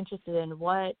are you interested in?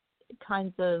 What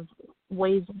kinds of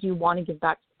ways do you want to give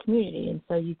back to the community? And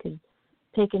so you could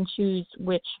pick and choose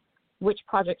which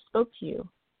project spoke to you.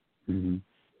 Mm-hmm.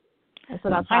 And so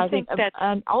that's how I think that,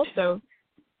 and also,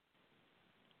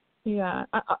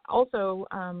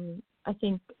 I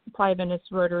think Playa Venice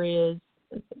Rotary is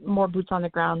more boots on the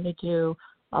ground. They do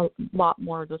a lot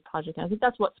more of those projects. And I think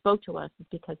that's what spoke to us, is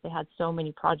because they had so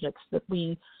many projects that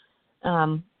we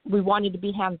wanted to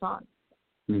be hands-on.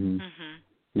 Mm-hmm.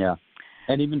 Mm-hmm. Yeah.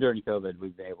 And even during COVID,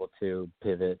 we've been able to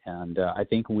pivot. And I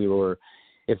think we were,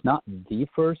 if not the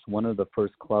first, one of the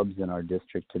first clubs in our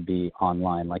district to be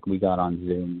online. Like we got on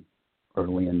Zoom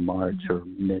early in March or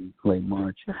late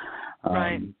March.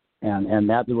 Right. And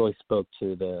that really spoke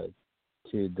to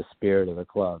to the spirit of the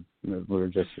club. We were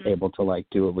just able to like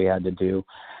do what we had to do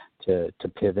to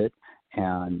pivot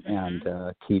and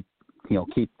keep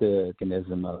the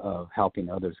mechanism of helping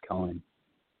others going.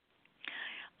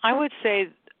 I would say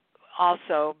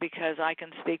also, because I can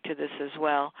speak to this as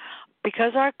well,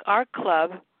 because our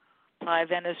club, Playa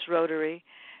Venice Rotary,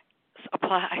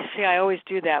 I always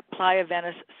do that, Playa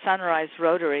Venice Sunrise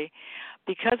Rotary,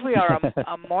 because we are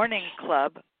a morning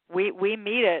club, we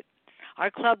meet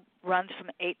our club runs from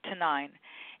 8 to 9,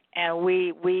 and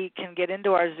we can get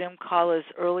into our Zoom call as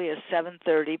early as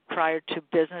 7:30 prior to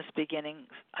business beginning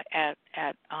at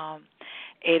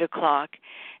 8 o'clock,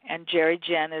 and Jerry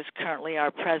Jen is currently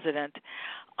our president.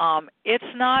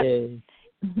 It's not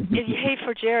yay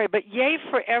for Jerry, but yay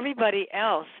for everybody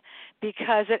else,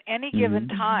 because at any given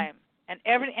time and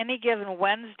any given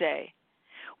Wednesday,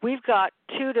 we've got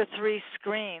 2 to 3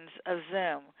 screens of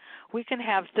Zoom. We can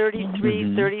have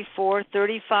 33, 34,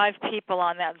 35 people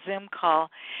on that Zoom call.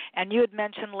 And you had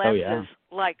mentioned lenses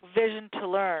like Vision to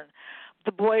Learn,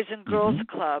 the Boys and Girls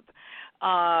Club,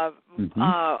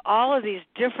 all of these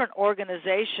different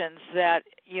organizations that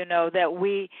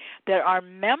that our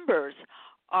members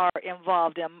are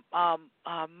involved in,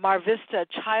 Mar Vista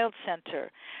Child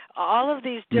Center, all of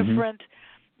these different,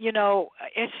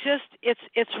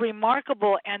 it's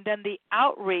remarkable. And then the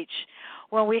outreach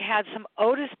when we had some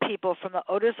Otis people from the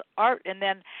Otis Art, and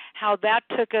then how that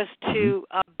took us to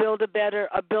Build a Better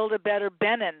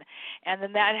Benin, and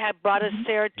then that had brought us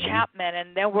Sarah Chapman,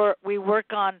 and then we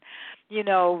work on,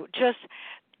 just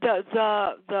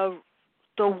the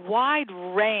wide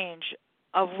range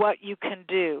of what you can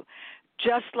do,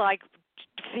 just like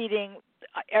feeding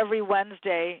every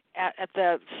Wednesday at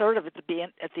the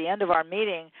end of our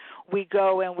meeting, we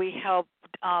go and we help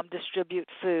distribute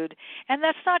food. And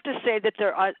that's not to say that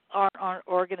there aren't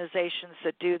organizations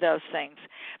that do those things.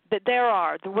 But there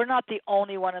are. We're not the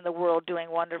only one in the world doing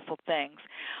wonderful things.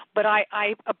 But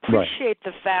I appreciate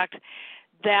the fact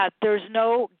that there's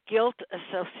no guilt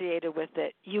associated with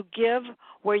it. You give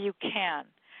where you can.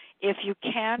 If you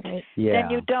can't,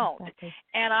 then you don't. Exactly.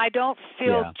 And I don't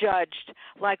feel judged,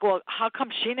 like, well, how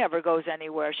come she never goes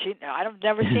anywhere? I've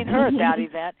never seen her at that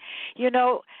event.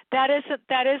 That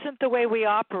isn't the way we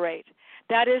operate.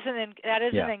 That isn't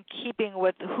in keeping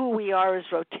with who we are as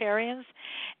Rotarians.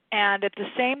 And at the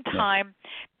same time,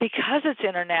 because it's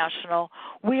international,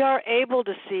 we are able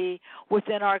to see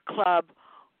within our club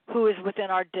who is within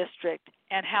our district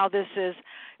and how this is,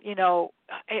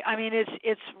 I mean,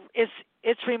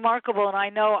 it's remarkable. And I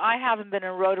know I haven't been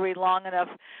in Rotary long enough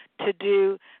to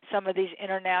do some of these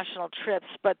international trips,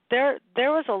 but there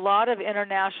was a lot of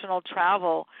international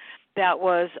travel that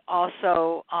was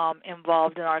also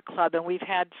involved in our club, and we've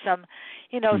had some,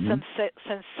 some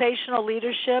sensational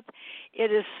leadership. It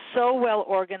is so well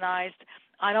organized.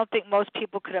 I don't think most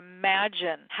people could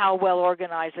imagine how well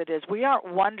organized it is. We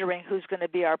aren't wondering who's going to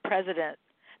be our president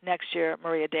next year,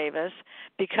 Maria Davis,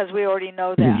 because we already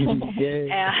know that. Yay.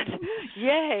 And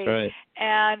yay. Right.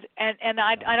 And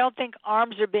I don't think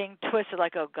arms are being twisted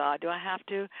like, oh God, do I have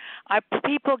to?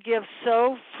 People give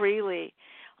so freely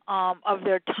of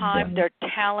their time, their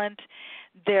talent,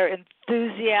 their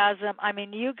enthusiasm. I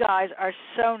mean, you guys are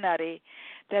so nutty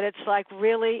that it's like,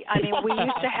 really, I mean, we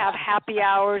used to have happy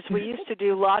hours. We used to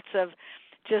do lots of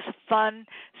just fun,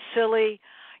 silly,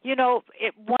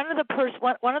 one of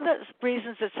the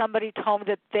reasons that somebody told me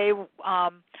that they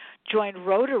joined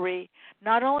Rotary,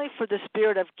 not only for the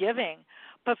spirit of giving,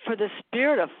 but for the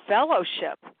spirit of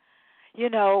fellowship.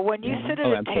 When you sit at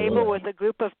a table with a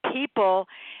group of people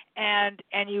and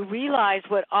you realize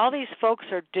what all these folks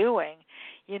are doing,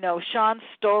 Sean's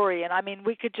story, and I mean,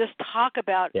 we could just talk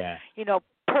about,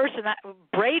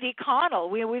 Brady Connell.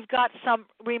 We've got some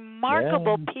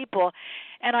remarkable people,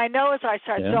 and I know as I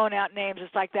start throwing out names,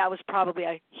 it's like that was probably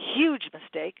a huge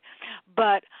mistake.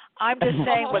 But I'm just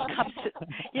saying what comes to,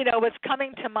 what's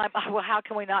coming to my mind. Well, how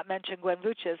can we not mention Gwen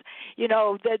Luches?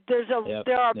 That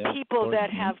there are people that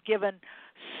have given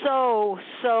so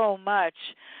much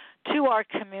to our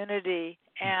community,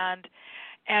 and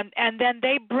then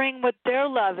they bring what their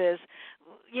love is.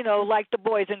 Like the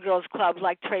Boys and Girls Club,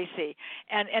 like Tracy,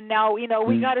 and now we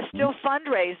got to still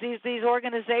fundraise. These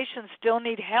organizations still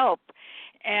need help,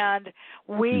 and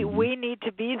we need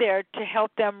to be there to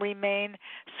help them remain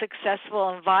successful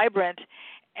and vibrant.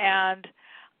 And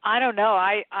I don't know,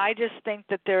 I just think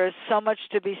that there is so much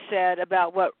to be said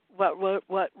about what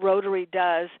Rotary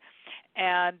does,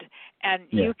 and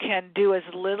you can do as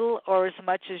little or as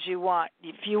much as you want.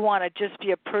 If you want to just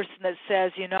be a person that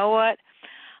says, you know what,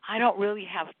 I don't really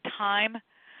have time,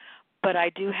 but I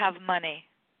do have money.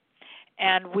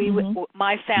 and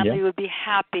my family would be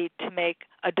happy to make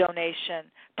a donation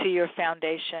to your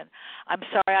foundation. I'm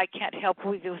sorry I can't help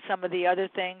with some of the other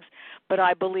things, but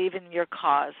I believe in your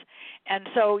cause. And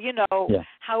so,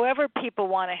 however people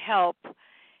want to help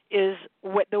is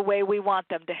the way we want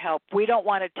them to help. We don't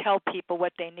want to tell people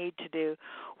what they need to do.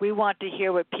 We want to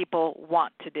hear what people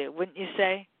want to do. Wouldn't you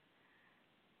say?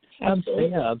 Absolutely.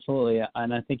 Yeah, absolutely.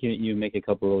 And I think you make a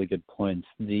couple really good points.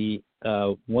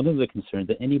 One of the concerns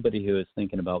that anybody who is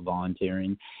thinking about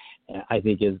volunteering, I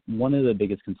think, is one of the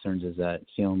biggest concerns is that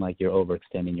feeling like you're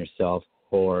overextending yourself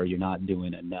or you're not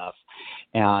doing enough.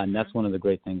 And that's one of the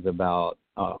great things about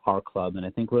our club, and I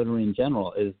think Rotary in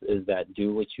general, is that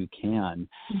do what you can,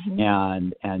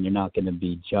 and you're not going to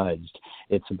be judged.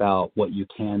 It's about what you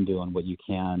can do and what you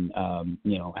can,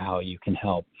 how you can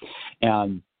help.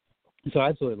 And so I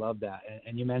absolutely love that.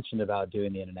 And you mentioned about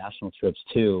doing the international trips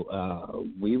too.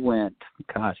 We went,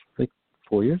 like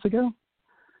 4 years ago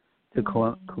to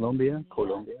Colombia.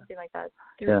 Something like that.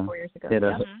 3 or 4 years ago. Did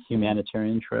a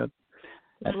humanitarian trip.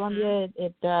 Colombia,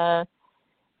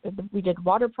 we did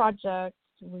water projects.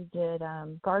 We did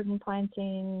garden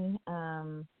planting.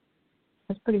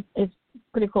 It's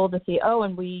pretty cool to see. Oh,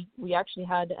 and we actually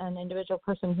had an individual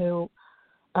person who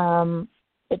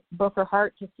it broke her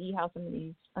heart to see how some of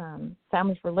these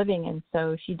families were living, and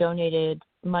so she donated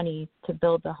money to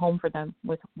build a home for them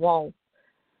with walls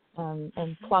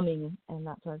and plumbing and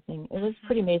that sort of thing. It was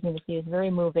pretty amazing to see. It was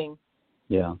very moving.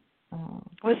 Yeah.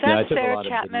 Was that Sarah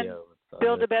Chapman,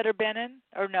 Build a Better Benin?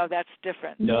 Or no, that's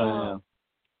different. No.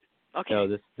 Okay. No,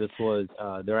 this was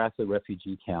they're actually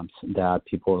refugee camps that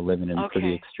people are living in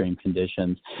pretty extreme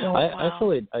conditions. Oh,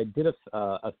 I did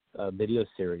a video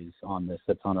series on this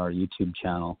that's on our YouTube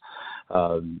channel.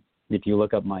 If you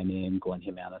look up my name, Glenn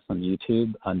Jimenez, on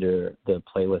YouTube under the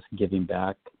playlist Giving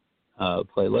Back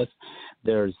playlist,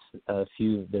 there's a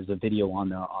video on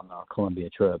there on our Colombia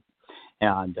trip,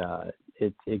 and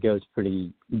it goes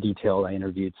pretty detailed. I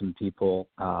interviewed some people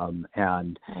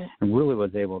and really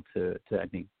was able to I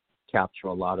think capture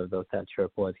a lot of that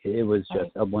trip was. It was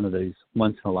just one of those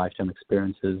once in a lifetime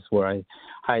experiences where I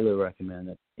highly recommend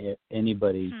that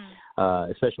anybody,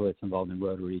 especially if it's involved in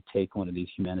Rotary, take one of these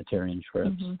humanitarian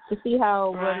trips. To see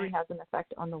how Rotary has an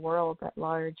effect on the world at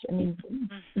large. I mean,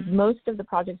 most of the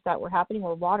projects that were happening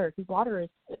were water, because water is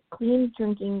clean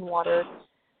drinking water,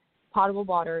 potable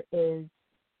water is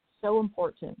so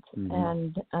important.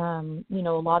 And,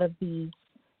 a lot of these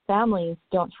families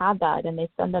don't have that, and they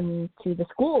send them to the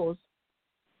schools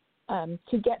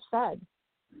to get fed.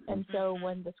 And so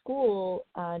when the school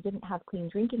didn't have clean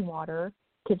drinking water,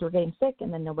 kids were getting sick,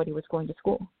 and then nobody was going to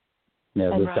school. Yeah,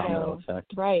 the domino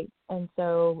effect. Right. And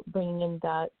so bringing in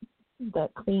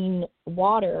that clean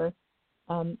water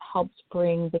helps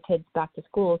bring the kids back to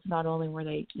school. So not only were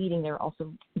they eating, they were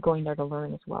also going there to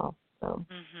learn as well. So,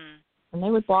 and they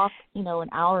would walk, an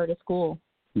hour to school.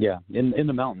 Yeah, in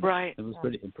the mountains. Right. It was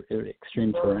pretty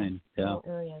extreme terrain. Yeah.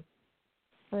 Areas.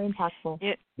 Very impactful.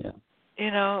 Yeah.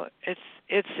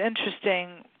 It's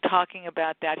interesting talking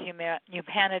about that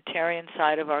humanitarian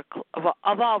side of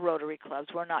all Rotary clubs.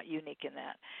 We're not unique in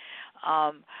that.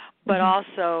 But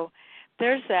also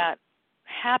there's that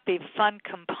happy, fun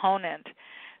component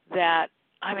that,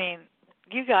 I mean,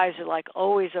 you guys are like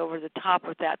always over the top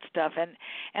with that stuff,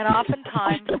 and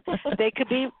oftentimes they could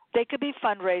be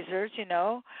fundraisers,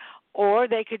 or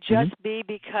they could just be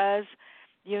because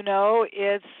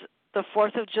it's the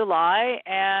 4th of July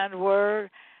and we're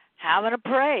having a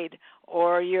parade,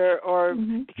 or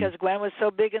because Gwen was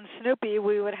so big and Snoopy,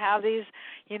 we would have these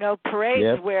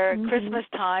parades where at Christmas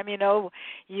time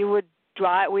you would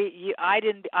drive.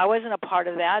 I wasn't a part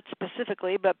of that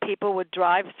specifically, but people would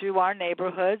drive through our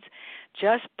neighborhoods,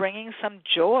 just bringing some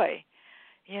joy.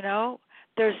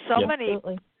 There's so many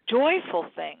joyful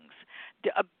things.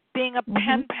 Being a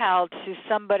pen pal to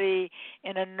somebody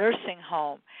in a nursing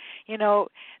home.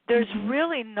 There's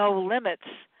really no limits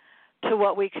to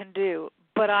what we can do.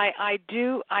 But I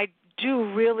do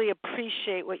really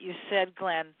appreciate what you said,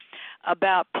 Glenn,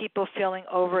 about people feeling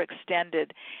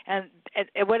overextended. And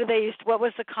what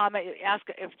was the comment?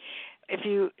 If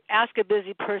you ask a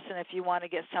busy person if you want to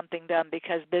get something done,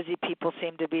 because busy people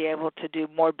seem to be able to do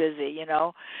more busy,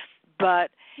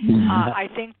 But I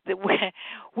think that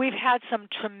we've had some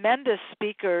tremendous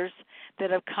speakers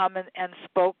that have come and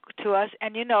spoke to us,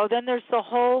 and then there's the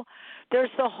whole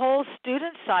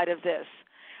student side of this,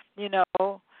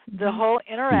 the whole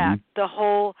interact, the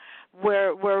whole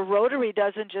where Rotary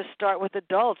doesn't just start with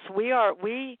adults. We are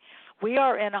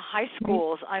in high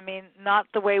schools. I mean, not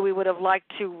the way we would have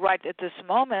liked to right at this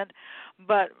moment,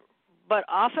 but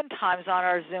oftentimes on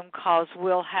our Zoom calls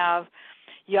we'll have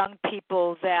young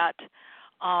people that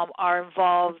are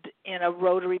involved in a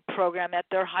Rotary program at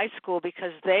their high school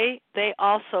because they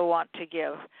also want to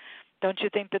give. Don't you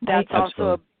think that that's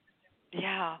also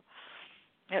yeah.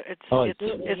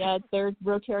 Yeah, they're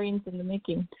Rotarians in the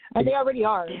making. And they already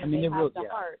are. I mean, they have the yeah,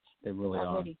 heart. they really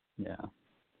already. are. Yeah.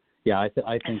 Yeah,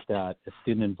 I think that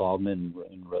student involvement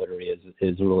in Rotary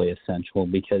is really essential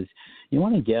because you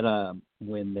want to get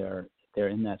when they're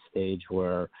in that stage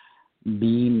where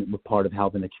being a part of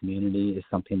helping the community is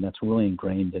something that's really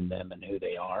ingrained in them and who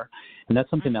they are, and that's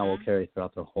something that will carry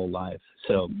throughout their whole life.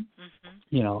 So,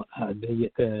 you know,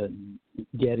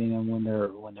 getting them when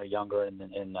they're younger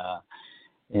and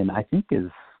I think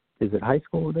is it high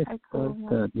school? High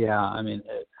school, yeah. I mean,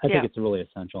 I think it's really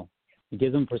essential. It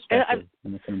gives them perspective,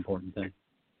 and it's an important thing.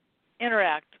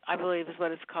 Interact, I believe, is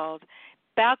what it's called.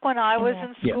 Back when I was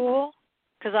in school,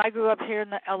 because I grew up here in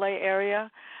the L.A.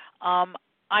 area,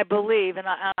 I believe, and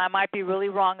I might be really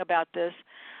wrong about this,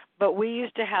 but we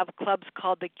used to have clubs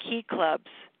called the Key Clubs,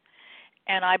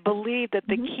 and I believe that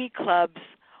the Key Clubs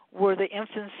were the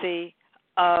infancy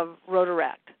of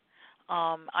Rotaract.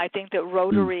 I think that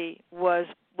Rotary was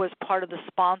part of the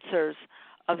sponsors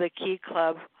of the Key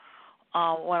Club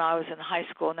when I was in high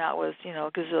school, and that was,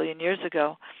 a gazillion years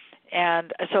ago.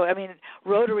 And so, I mean,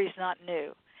 Rotary's not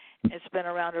new. It's been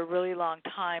around a really long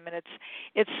time, and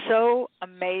it's so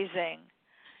amazing.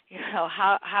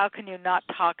 How can you not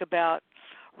talk about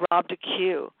Rob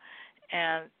DeQ?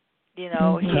 And he's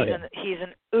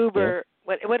an Uber.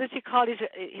 Yeah. What is he called? Is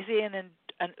he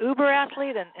an Uber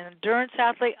athlete, an endurance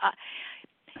athlete?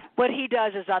 What he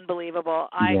does is unbelievable.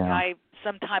 I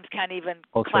sometimes can't even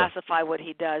classify what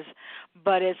he does,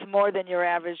 but it's more than your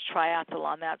average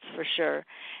triathlon, that's for sure.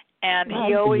 And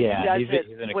he always does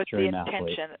it with the intention.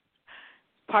 Athlete.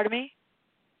 Pardon me?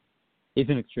 He's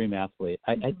an extreme athlete.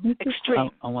 I think extreme.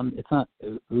 It's not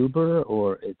Uber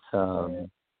or it's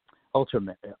Ultra.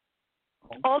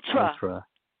 Ultra.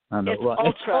 I know. It's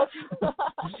Ultra.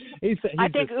 he's I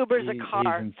think Uber's a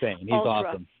car. He's insane. He's Ultra.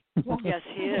 awesome. Yes,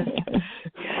 he is.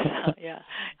 Yeah.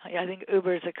 I think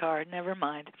Uber's a car. Never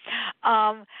mind. But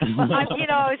I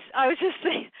was just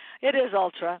saying it is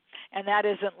Ultra, and that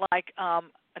isn't like.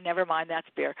 Never mind, that's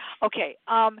beer. Okay.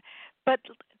 But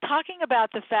talking about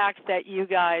the fact that you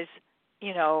guys,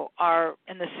 are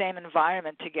in the same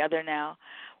environment together now,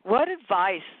 what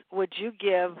advice would you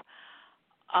give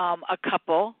a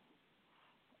couple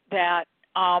that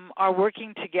are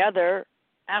working together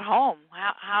at home?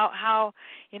 How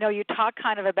you talk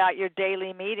kind of about your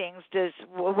daily meetings.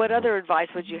 What other advice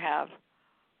would you have?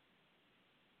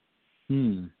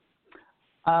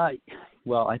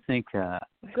 Well, I think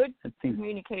good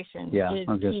communication. Yeah, is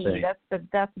I was key. say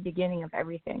that's the beginning of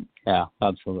everything. Yeah,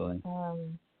 absolutely.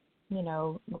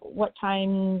 What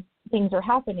time things are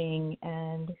happening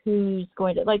and who's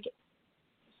going to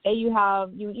say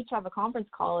you each have a conference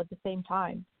call at the same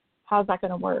time. How's that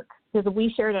going to work? Because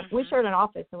we shared an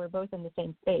office, so we're both in the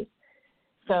same space.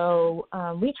 So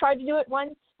we tried to do it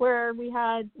once where we each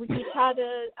had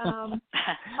a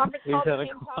conference call at the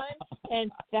same time,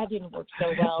 and that didn't work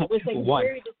so well. It was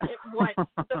very once.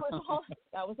 So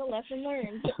that was a lesson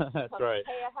learned. That's right.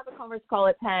 Hey, I have a conference call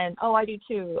at 10. Oh, I do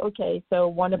too. Okay, so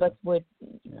one of us would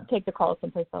take the call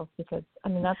someplace else because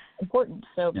that's important.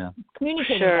 So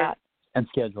communicating that and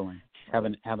scheduling.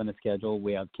 Having a schedule.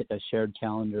 We have a shared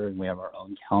calendar, and we have our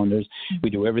own calendars. We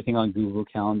do everything on Google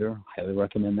Calendar. Highly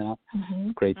recommend that.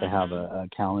 It's great to have a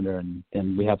calendar,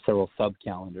 and we have several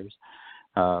sub-calendars.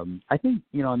 I think,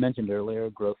 I mentioned earlier,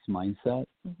 growth mindset.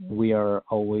 We are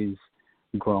always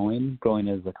growing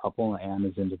as a couple and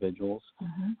as individuals,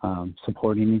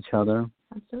 supporting each other.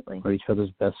 Absolutely. We're each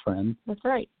other's best friends. That's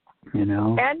right. And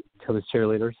each other's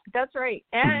cheerleaders. That's right.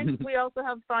 And we also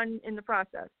have fun in the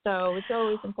process. So it's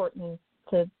always important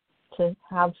to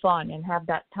have fun and have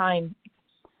that time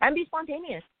and be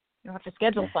spontaneous. You don't have to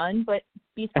schedule fun, but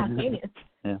be spontaneous.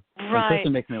 Yeah. Right. It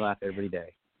makes me laugh every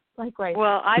day. Likewise.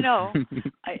 Well, I know.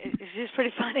 It's just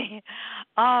pretty funny.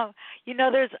 I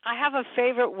have a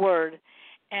favorite word,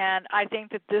 and I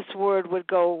think that this word would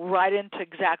go right into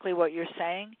exactly what you're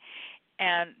saying.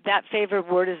 And that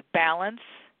favorite word is balance.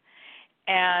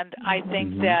 And I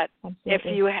think that if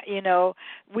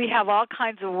we have all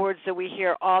kinds of words that we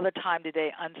hear all the time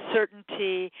today.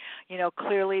 Uncertainty,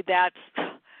 clearly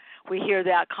we hear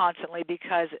that constantly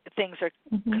because things are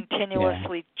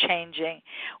continuously changing.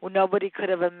 Well, nobody could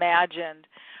have imagined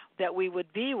that we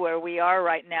would be where we are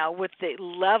right now with the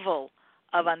level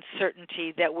of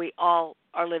uncertainty that we all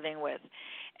are living with.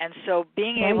 And so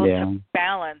being able to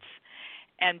balance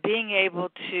and being able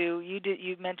to,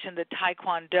 you mentioned the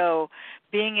Taekwondo,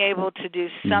 being able to do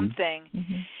something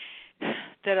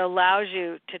that allows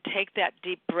you to take that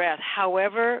deep breath,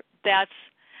 however that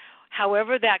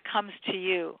comes to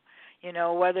you. You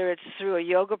know, whether it's through a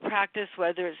yoga practice,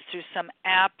 whether it's through some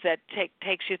app that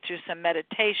takes you through some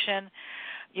meditation.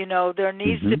 You know, there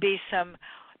needs to be some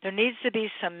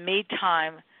me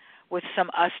time with some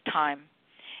us time.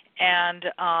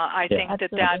 And I think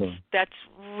that's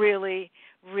really,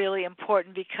 really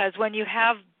important, because when you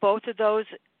have both of those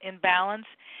in balance,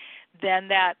 then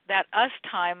that us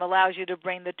time allows you to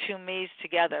bring the two me's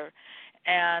together.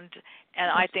 And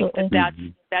I think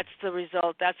that's the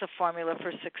result. That's a formula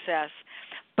for success.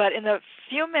 But in the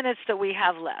few minutes that we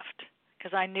have left,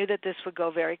 because I knew that this would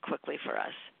go very quickly for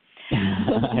us,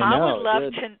 I would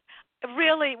love to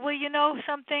really. Well, you know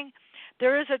something,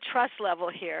 there is a trust level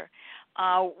here.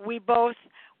 We both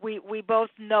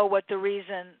know what the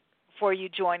reason for you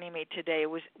joining me today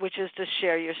was, which is to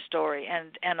share your story,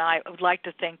 and I would like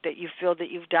to think that you feel that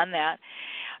you've done that.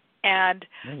 And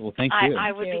well, thank you.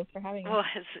 Thank you for having me. Well,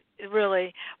 it's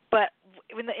really, but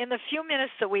in the few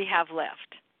minutes that we have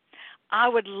left, I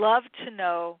would love to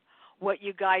know what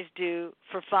you guys do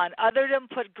for fun, other than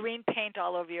put green paint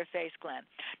all over your face, Glenn.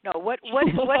 No, what do you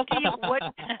I'm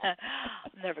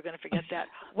never going to forget that.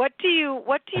 What do you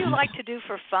like to do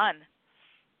for fun?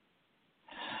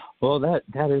 Well,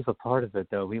 that is a part of it,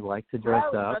 though. We like to dress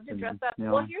up. Love to dress up.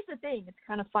 Well, here's the thing. It's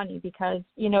kind of funny because,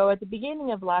 you know, at the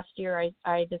beginning of last year,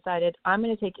 I decided I'm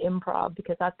going to take improv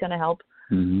because that's going to help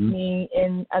me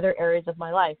in other areas of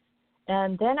my life.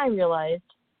 And then I realized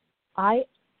part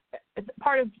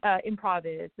of improv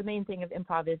is, the main thing of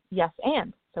improv is yes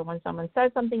and. So when someone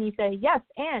says something, you say yes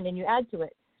and you add to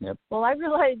it. Yep. Well, I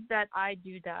realized that I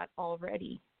do that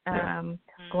already.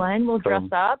 Glenn will dress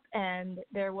up, and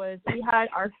we had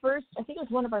our first, I think it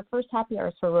was one of our first happy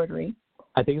hours for Rotary.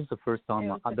 I think it was the first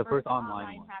online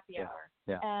online one. happy hour.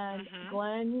 Yeah. And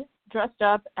Glenn dressed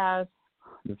up as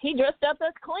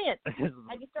Clint.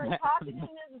 And he started talking in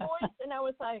his voice, and I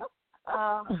was like,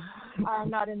 I'm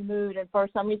not in the mood. And for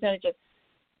some reason, it just,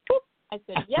 I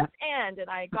said yes and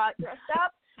I got dressed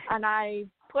up, and I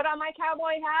put on my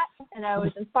cowboy hat, and I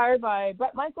was inspired by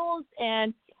Bret Michaels,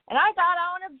 and I got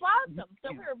on a Blossom.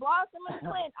 So we were Blossom and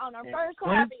Clint on our first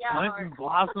happy hour. Clint and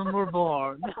Blossom were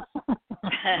born.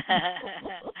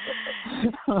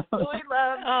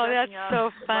 That's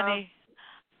so funny.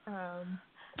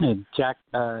 Jack,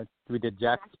 we did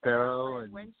Jack Sparrow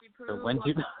and When She Proved on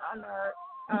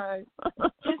our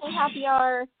Disney happy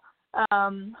hour.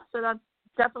 So that's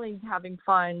definitely having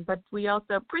fun. But we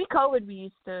also, pre-COVID, we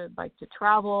used to like to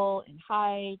travel and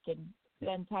hike and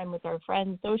spend time with our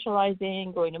friends,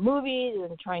 socializing, going to movies,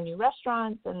 and trying new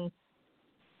restaurants. And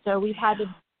so we've had to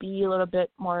be a little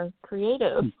bit more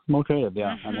creative. More creative,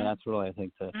 yeah. I mean, that's really, I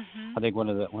think one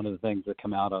of the things that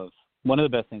come out of, one of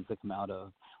the best things that come out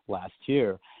of last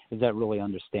year is that really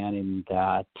understanding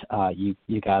that you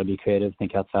got to be creative,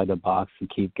 think outside the box, and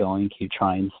keep going, keep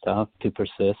trying stuff to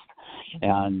persist.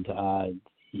 And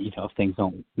if things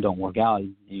don't work out,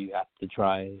 you have to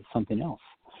try something else.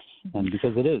 And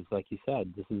because it is, like you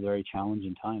said, this is very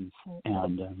challenging times.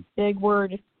 And big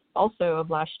word also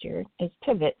of last year is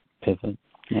pivot. Pivot,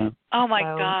 yeah. Oh my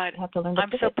God!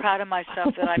 I'm so proud of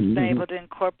myself that I've been able to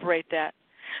incorporate that,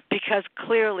 because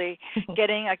clearly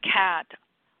getting a cat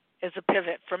is a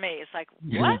pivot for me. It's like,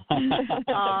 what?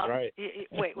 That's right.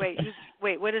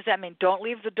 Wait. What does that mean? Don't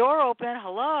leave the door open.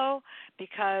 Hello,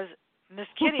 because Miss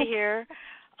Kitty here.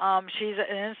 She's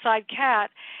an inside cat,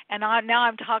 and now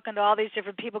I'm talking to all these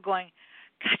different people going,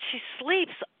 God, she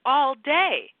sleeps all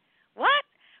day. What?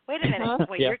 Wait a minute.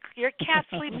 Wait, your cat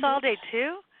sleeps all day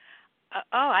too?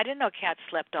 I didn't know cats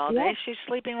slept all day. She's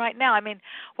sleeping right now. I mean,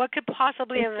 what could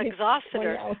possibly have exhausted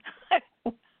her?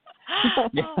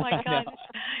 Oh, my God.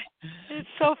 It's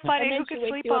so funny. Who could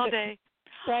sleep all day?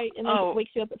 Right, and then it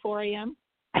wakes you up at 4 a.m.?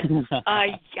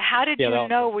 How did you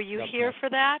know? Were you here for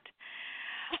that?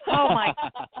 Oh my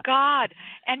God!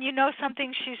 And you know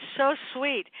something? She's so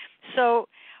sweet. So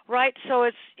it's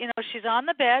she's on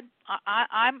the bed.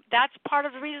 I'm that's part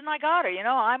of the reason I got her.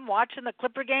 I'm watching the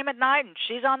Clipper game at night, and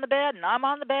she's on the bed, and I'm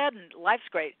on the bed, and life's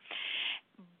great.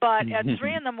 But at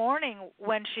 3 a.m,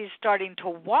 when she's starting to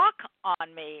walk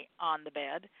on me on the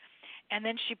bed, and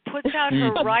then she puts out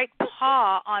her right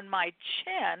paw on my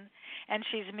chin, and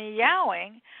she's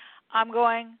meowing, I'm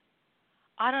going,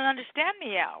 I don't understand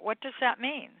meow. What does that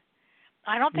mean?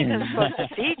 I don't think I'm supposed to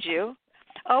feed you.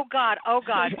 Oh, God.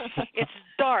 It's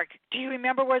dark. Do you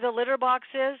remember where the litter box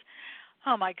is?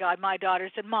 Oh, my God. My daughter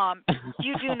said, Mom,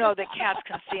 you do know that cats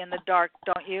can see in the dark,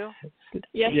 don't you?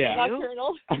 Yes,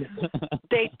 nocturnal.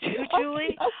 They do,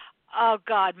 Julie? Oh,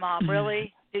 God, Mom,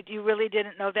 really? You really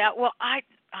didn't know that? Well,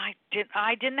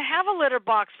 I didn't have a litter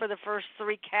box for the first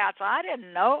 3 cats. I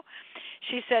didn't know.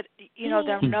 She said,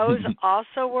 their nose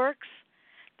also works.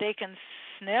 They can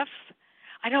sniff.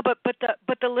 I know, but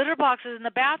the litter box is in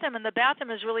the bathroom, and the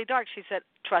bathroom is really dark. She said,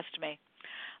 trust me.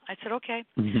 I said, okay.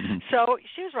 So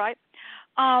she was right.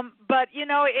 But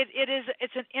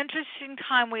it's an interesting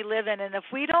time we live in, and if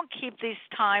we don't keep these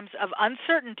times of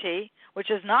uncertainty, which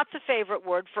is not the favorite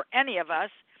word for any of us,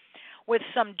 with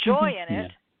some joy in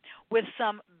it, with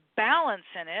some balance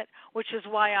in it, which is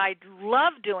why I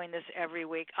love doing this every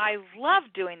week. I love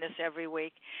doing this every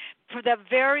week for the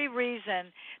very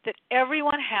reason that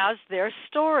everyone has their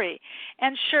story.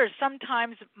 And sure,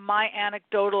 sometimes my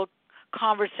anecdotal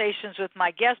conversations with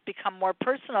my guests become more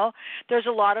personal. There's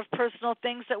a lot of personal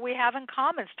things that we have in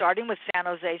common, starting with San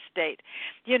Jose State,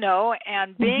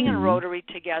 and being in Rotary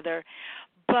together.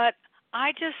 But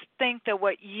I just think that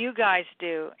what you guys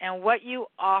do and what you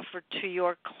offer to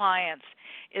your clients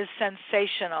is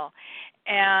sensational.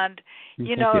 And,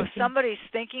 if somebody's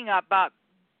thinking about,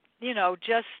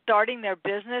 just starting their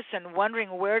business and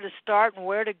wondering where to start and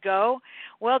where to go,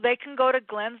 well, they can go to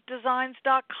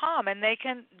glensdesigns.com and they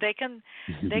can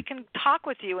talk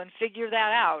with you and figure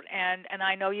that out. And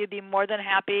I know you'd be more than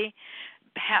happy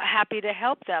to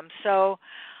help them. So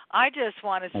I just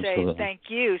want to say thank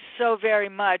you so very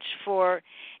much for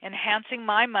enhancing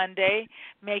my Monday,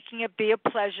 making it be a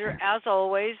pleasure, as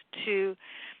always, to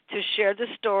share the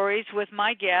stories with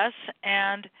my guests,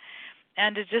 and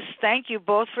to just thank you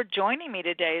both for joining me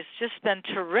today. It's just been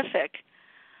terrific.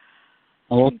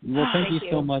 Well, thank you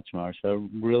so much, Marsha.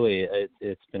 Really,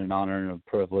 it's been an honor and a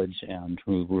privilege, and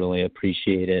we really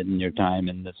appreciate it and your time.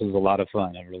 And this was a lot of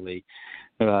fun. I really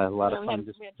a lot of fun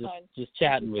just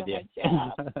chatting with you.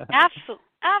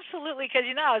 Absolutely, because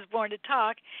I was born to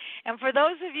talk. And for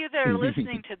those of you that are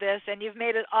listening to this, and you've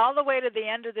made it all the way to the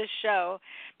end of this show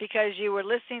because you were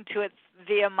listening to it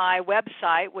via my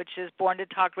website, which is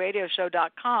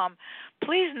borntotalkradioshow.com,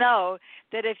 please know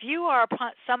that if you are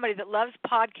somebody that loves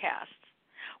podcasts,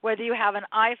 whether you have an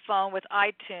iPhone with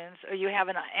iTunes or you have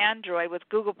an Android with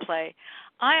Google Play,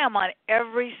 I am on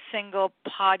every single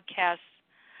podcast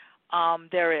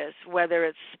there is, whether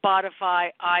it's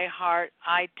Spotify, iHeart,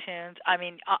 iTunes. I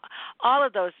mean, all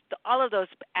of those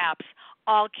apps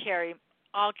all carry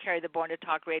the Born to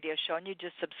Talk radio show, and you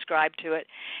just subscribe to it,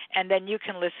 and then you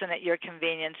can listen at your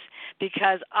convenience,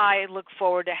 because I look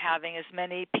forward to having as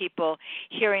many people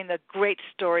hearing the great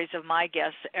stories of my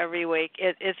guests every week.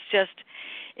 It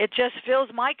just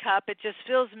fills my cup. It just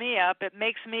fills me up. It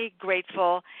makes me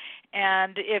grateful.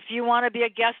 And if you want to be a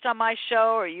guest on my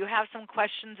show, or you have some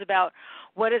questions about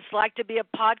what it's like to be a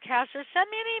podcaster, send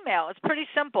me an email. It's pretty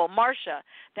simple. Marsha,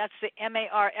 that's the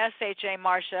Marsha,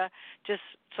 Marsha, just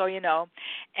so you know.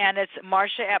 And it's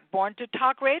Marsha at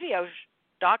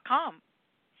borntotalkradio.com.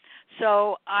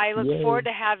 So I look forward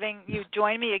to having you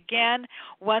join me again.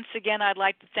 Once again, I'd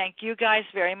like to thank you guys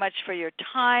very much for your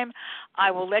time.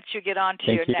 I will let you get on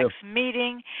to your next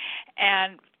meeting.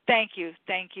 And thank you.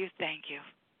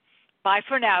 Bye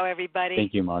for now, everybody.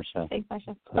 Thank you, Marsha. Thanks,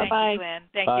 Marsha. Bye-bye. Thank you, Glenn.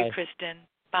 Thank Bye. you, Kristen.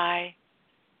 Bye.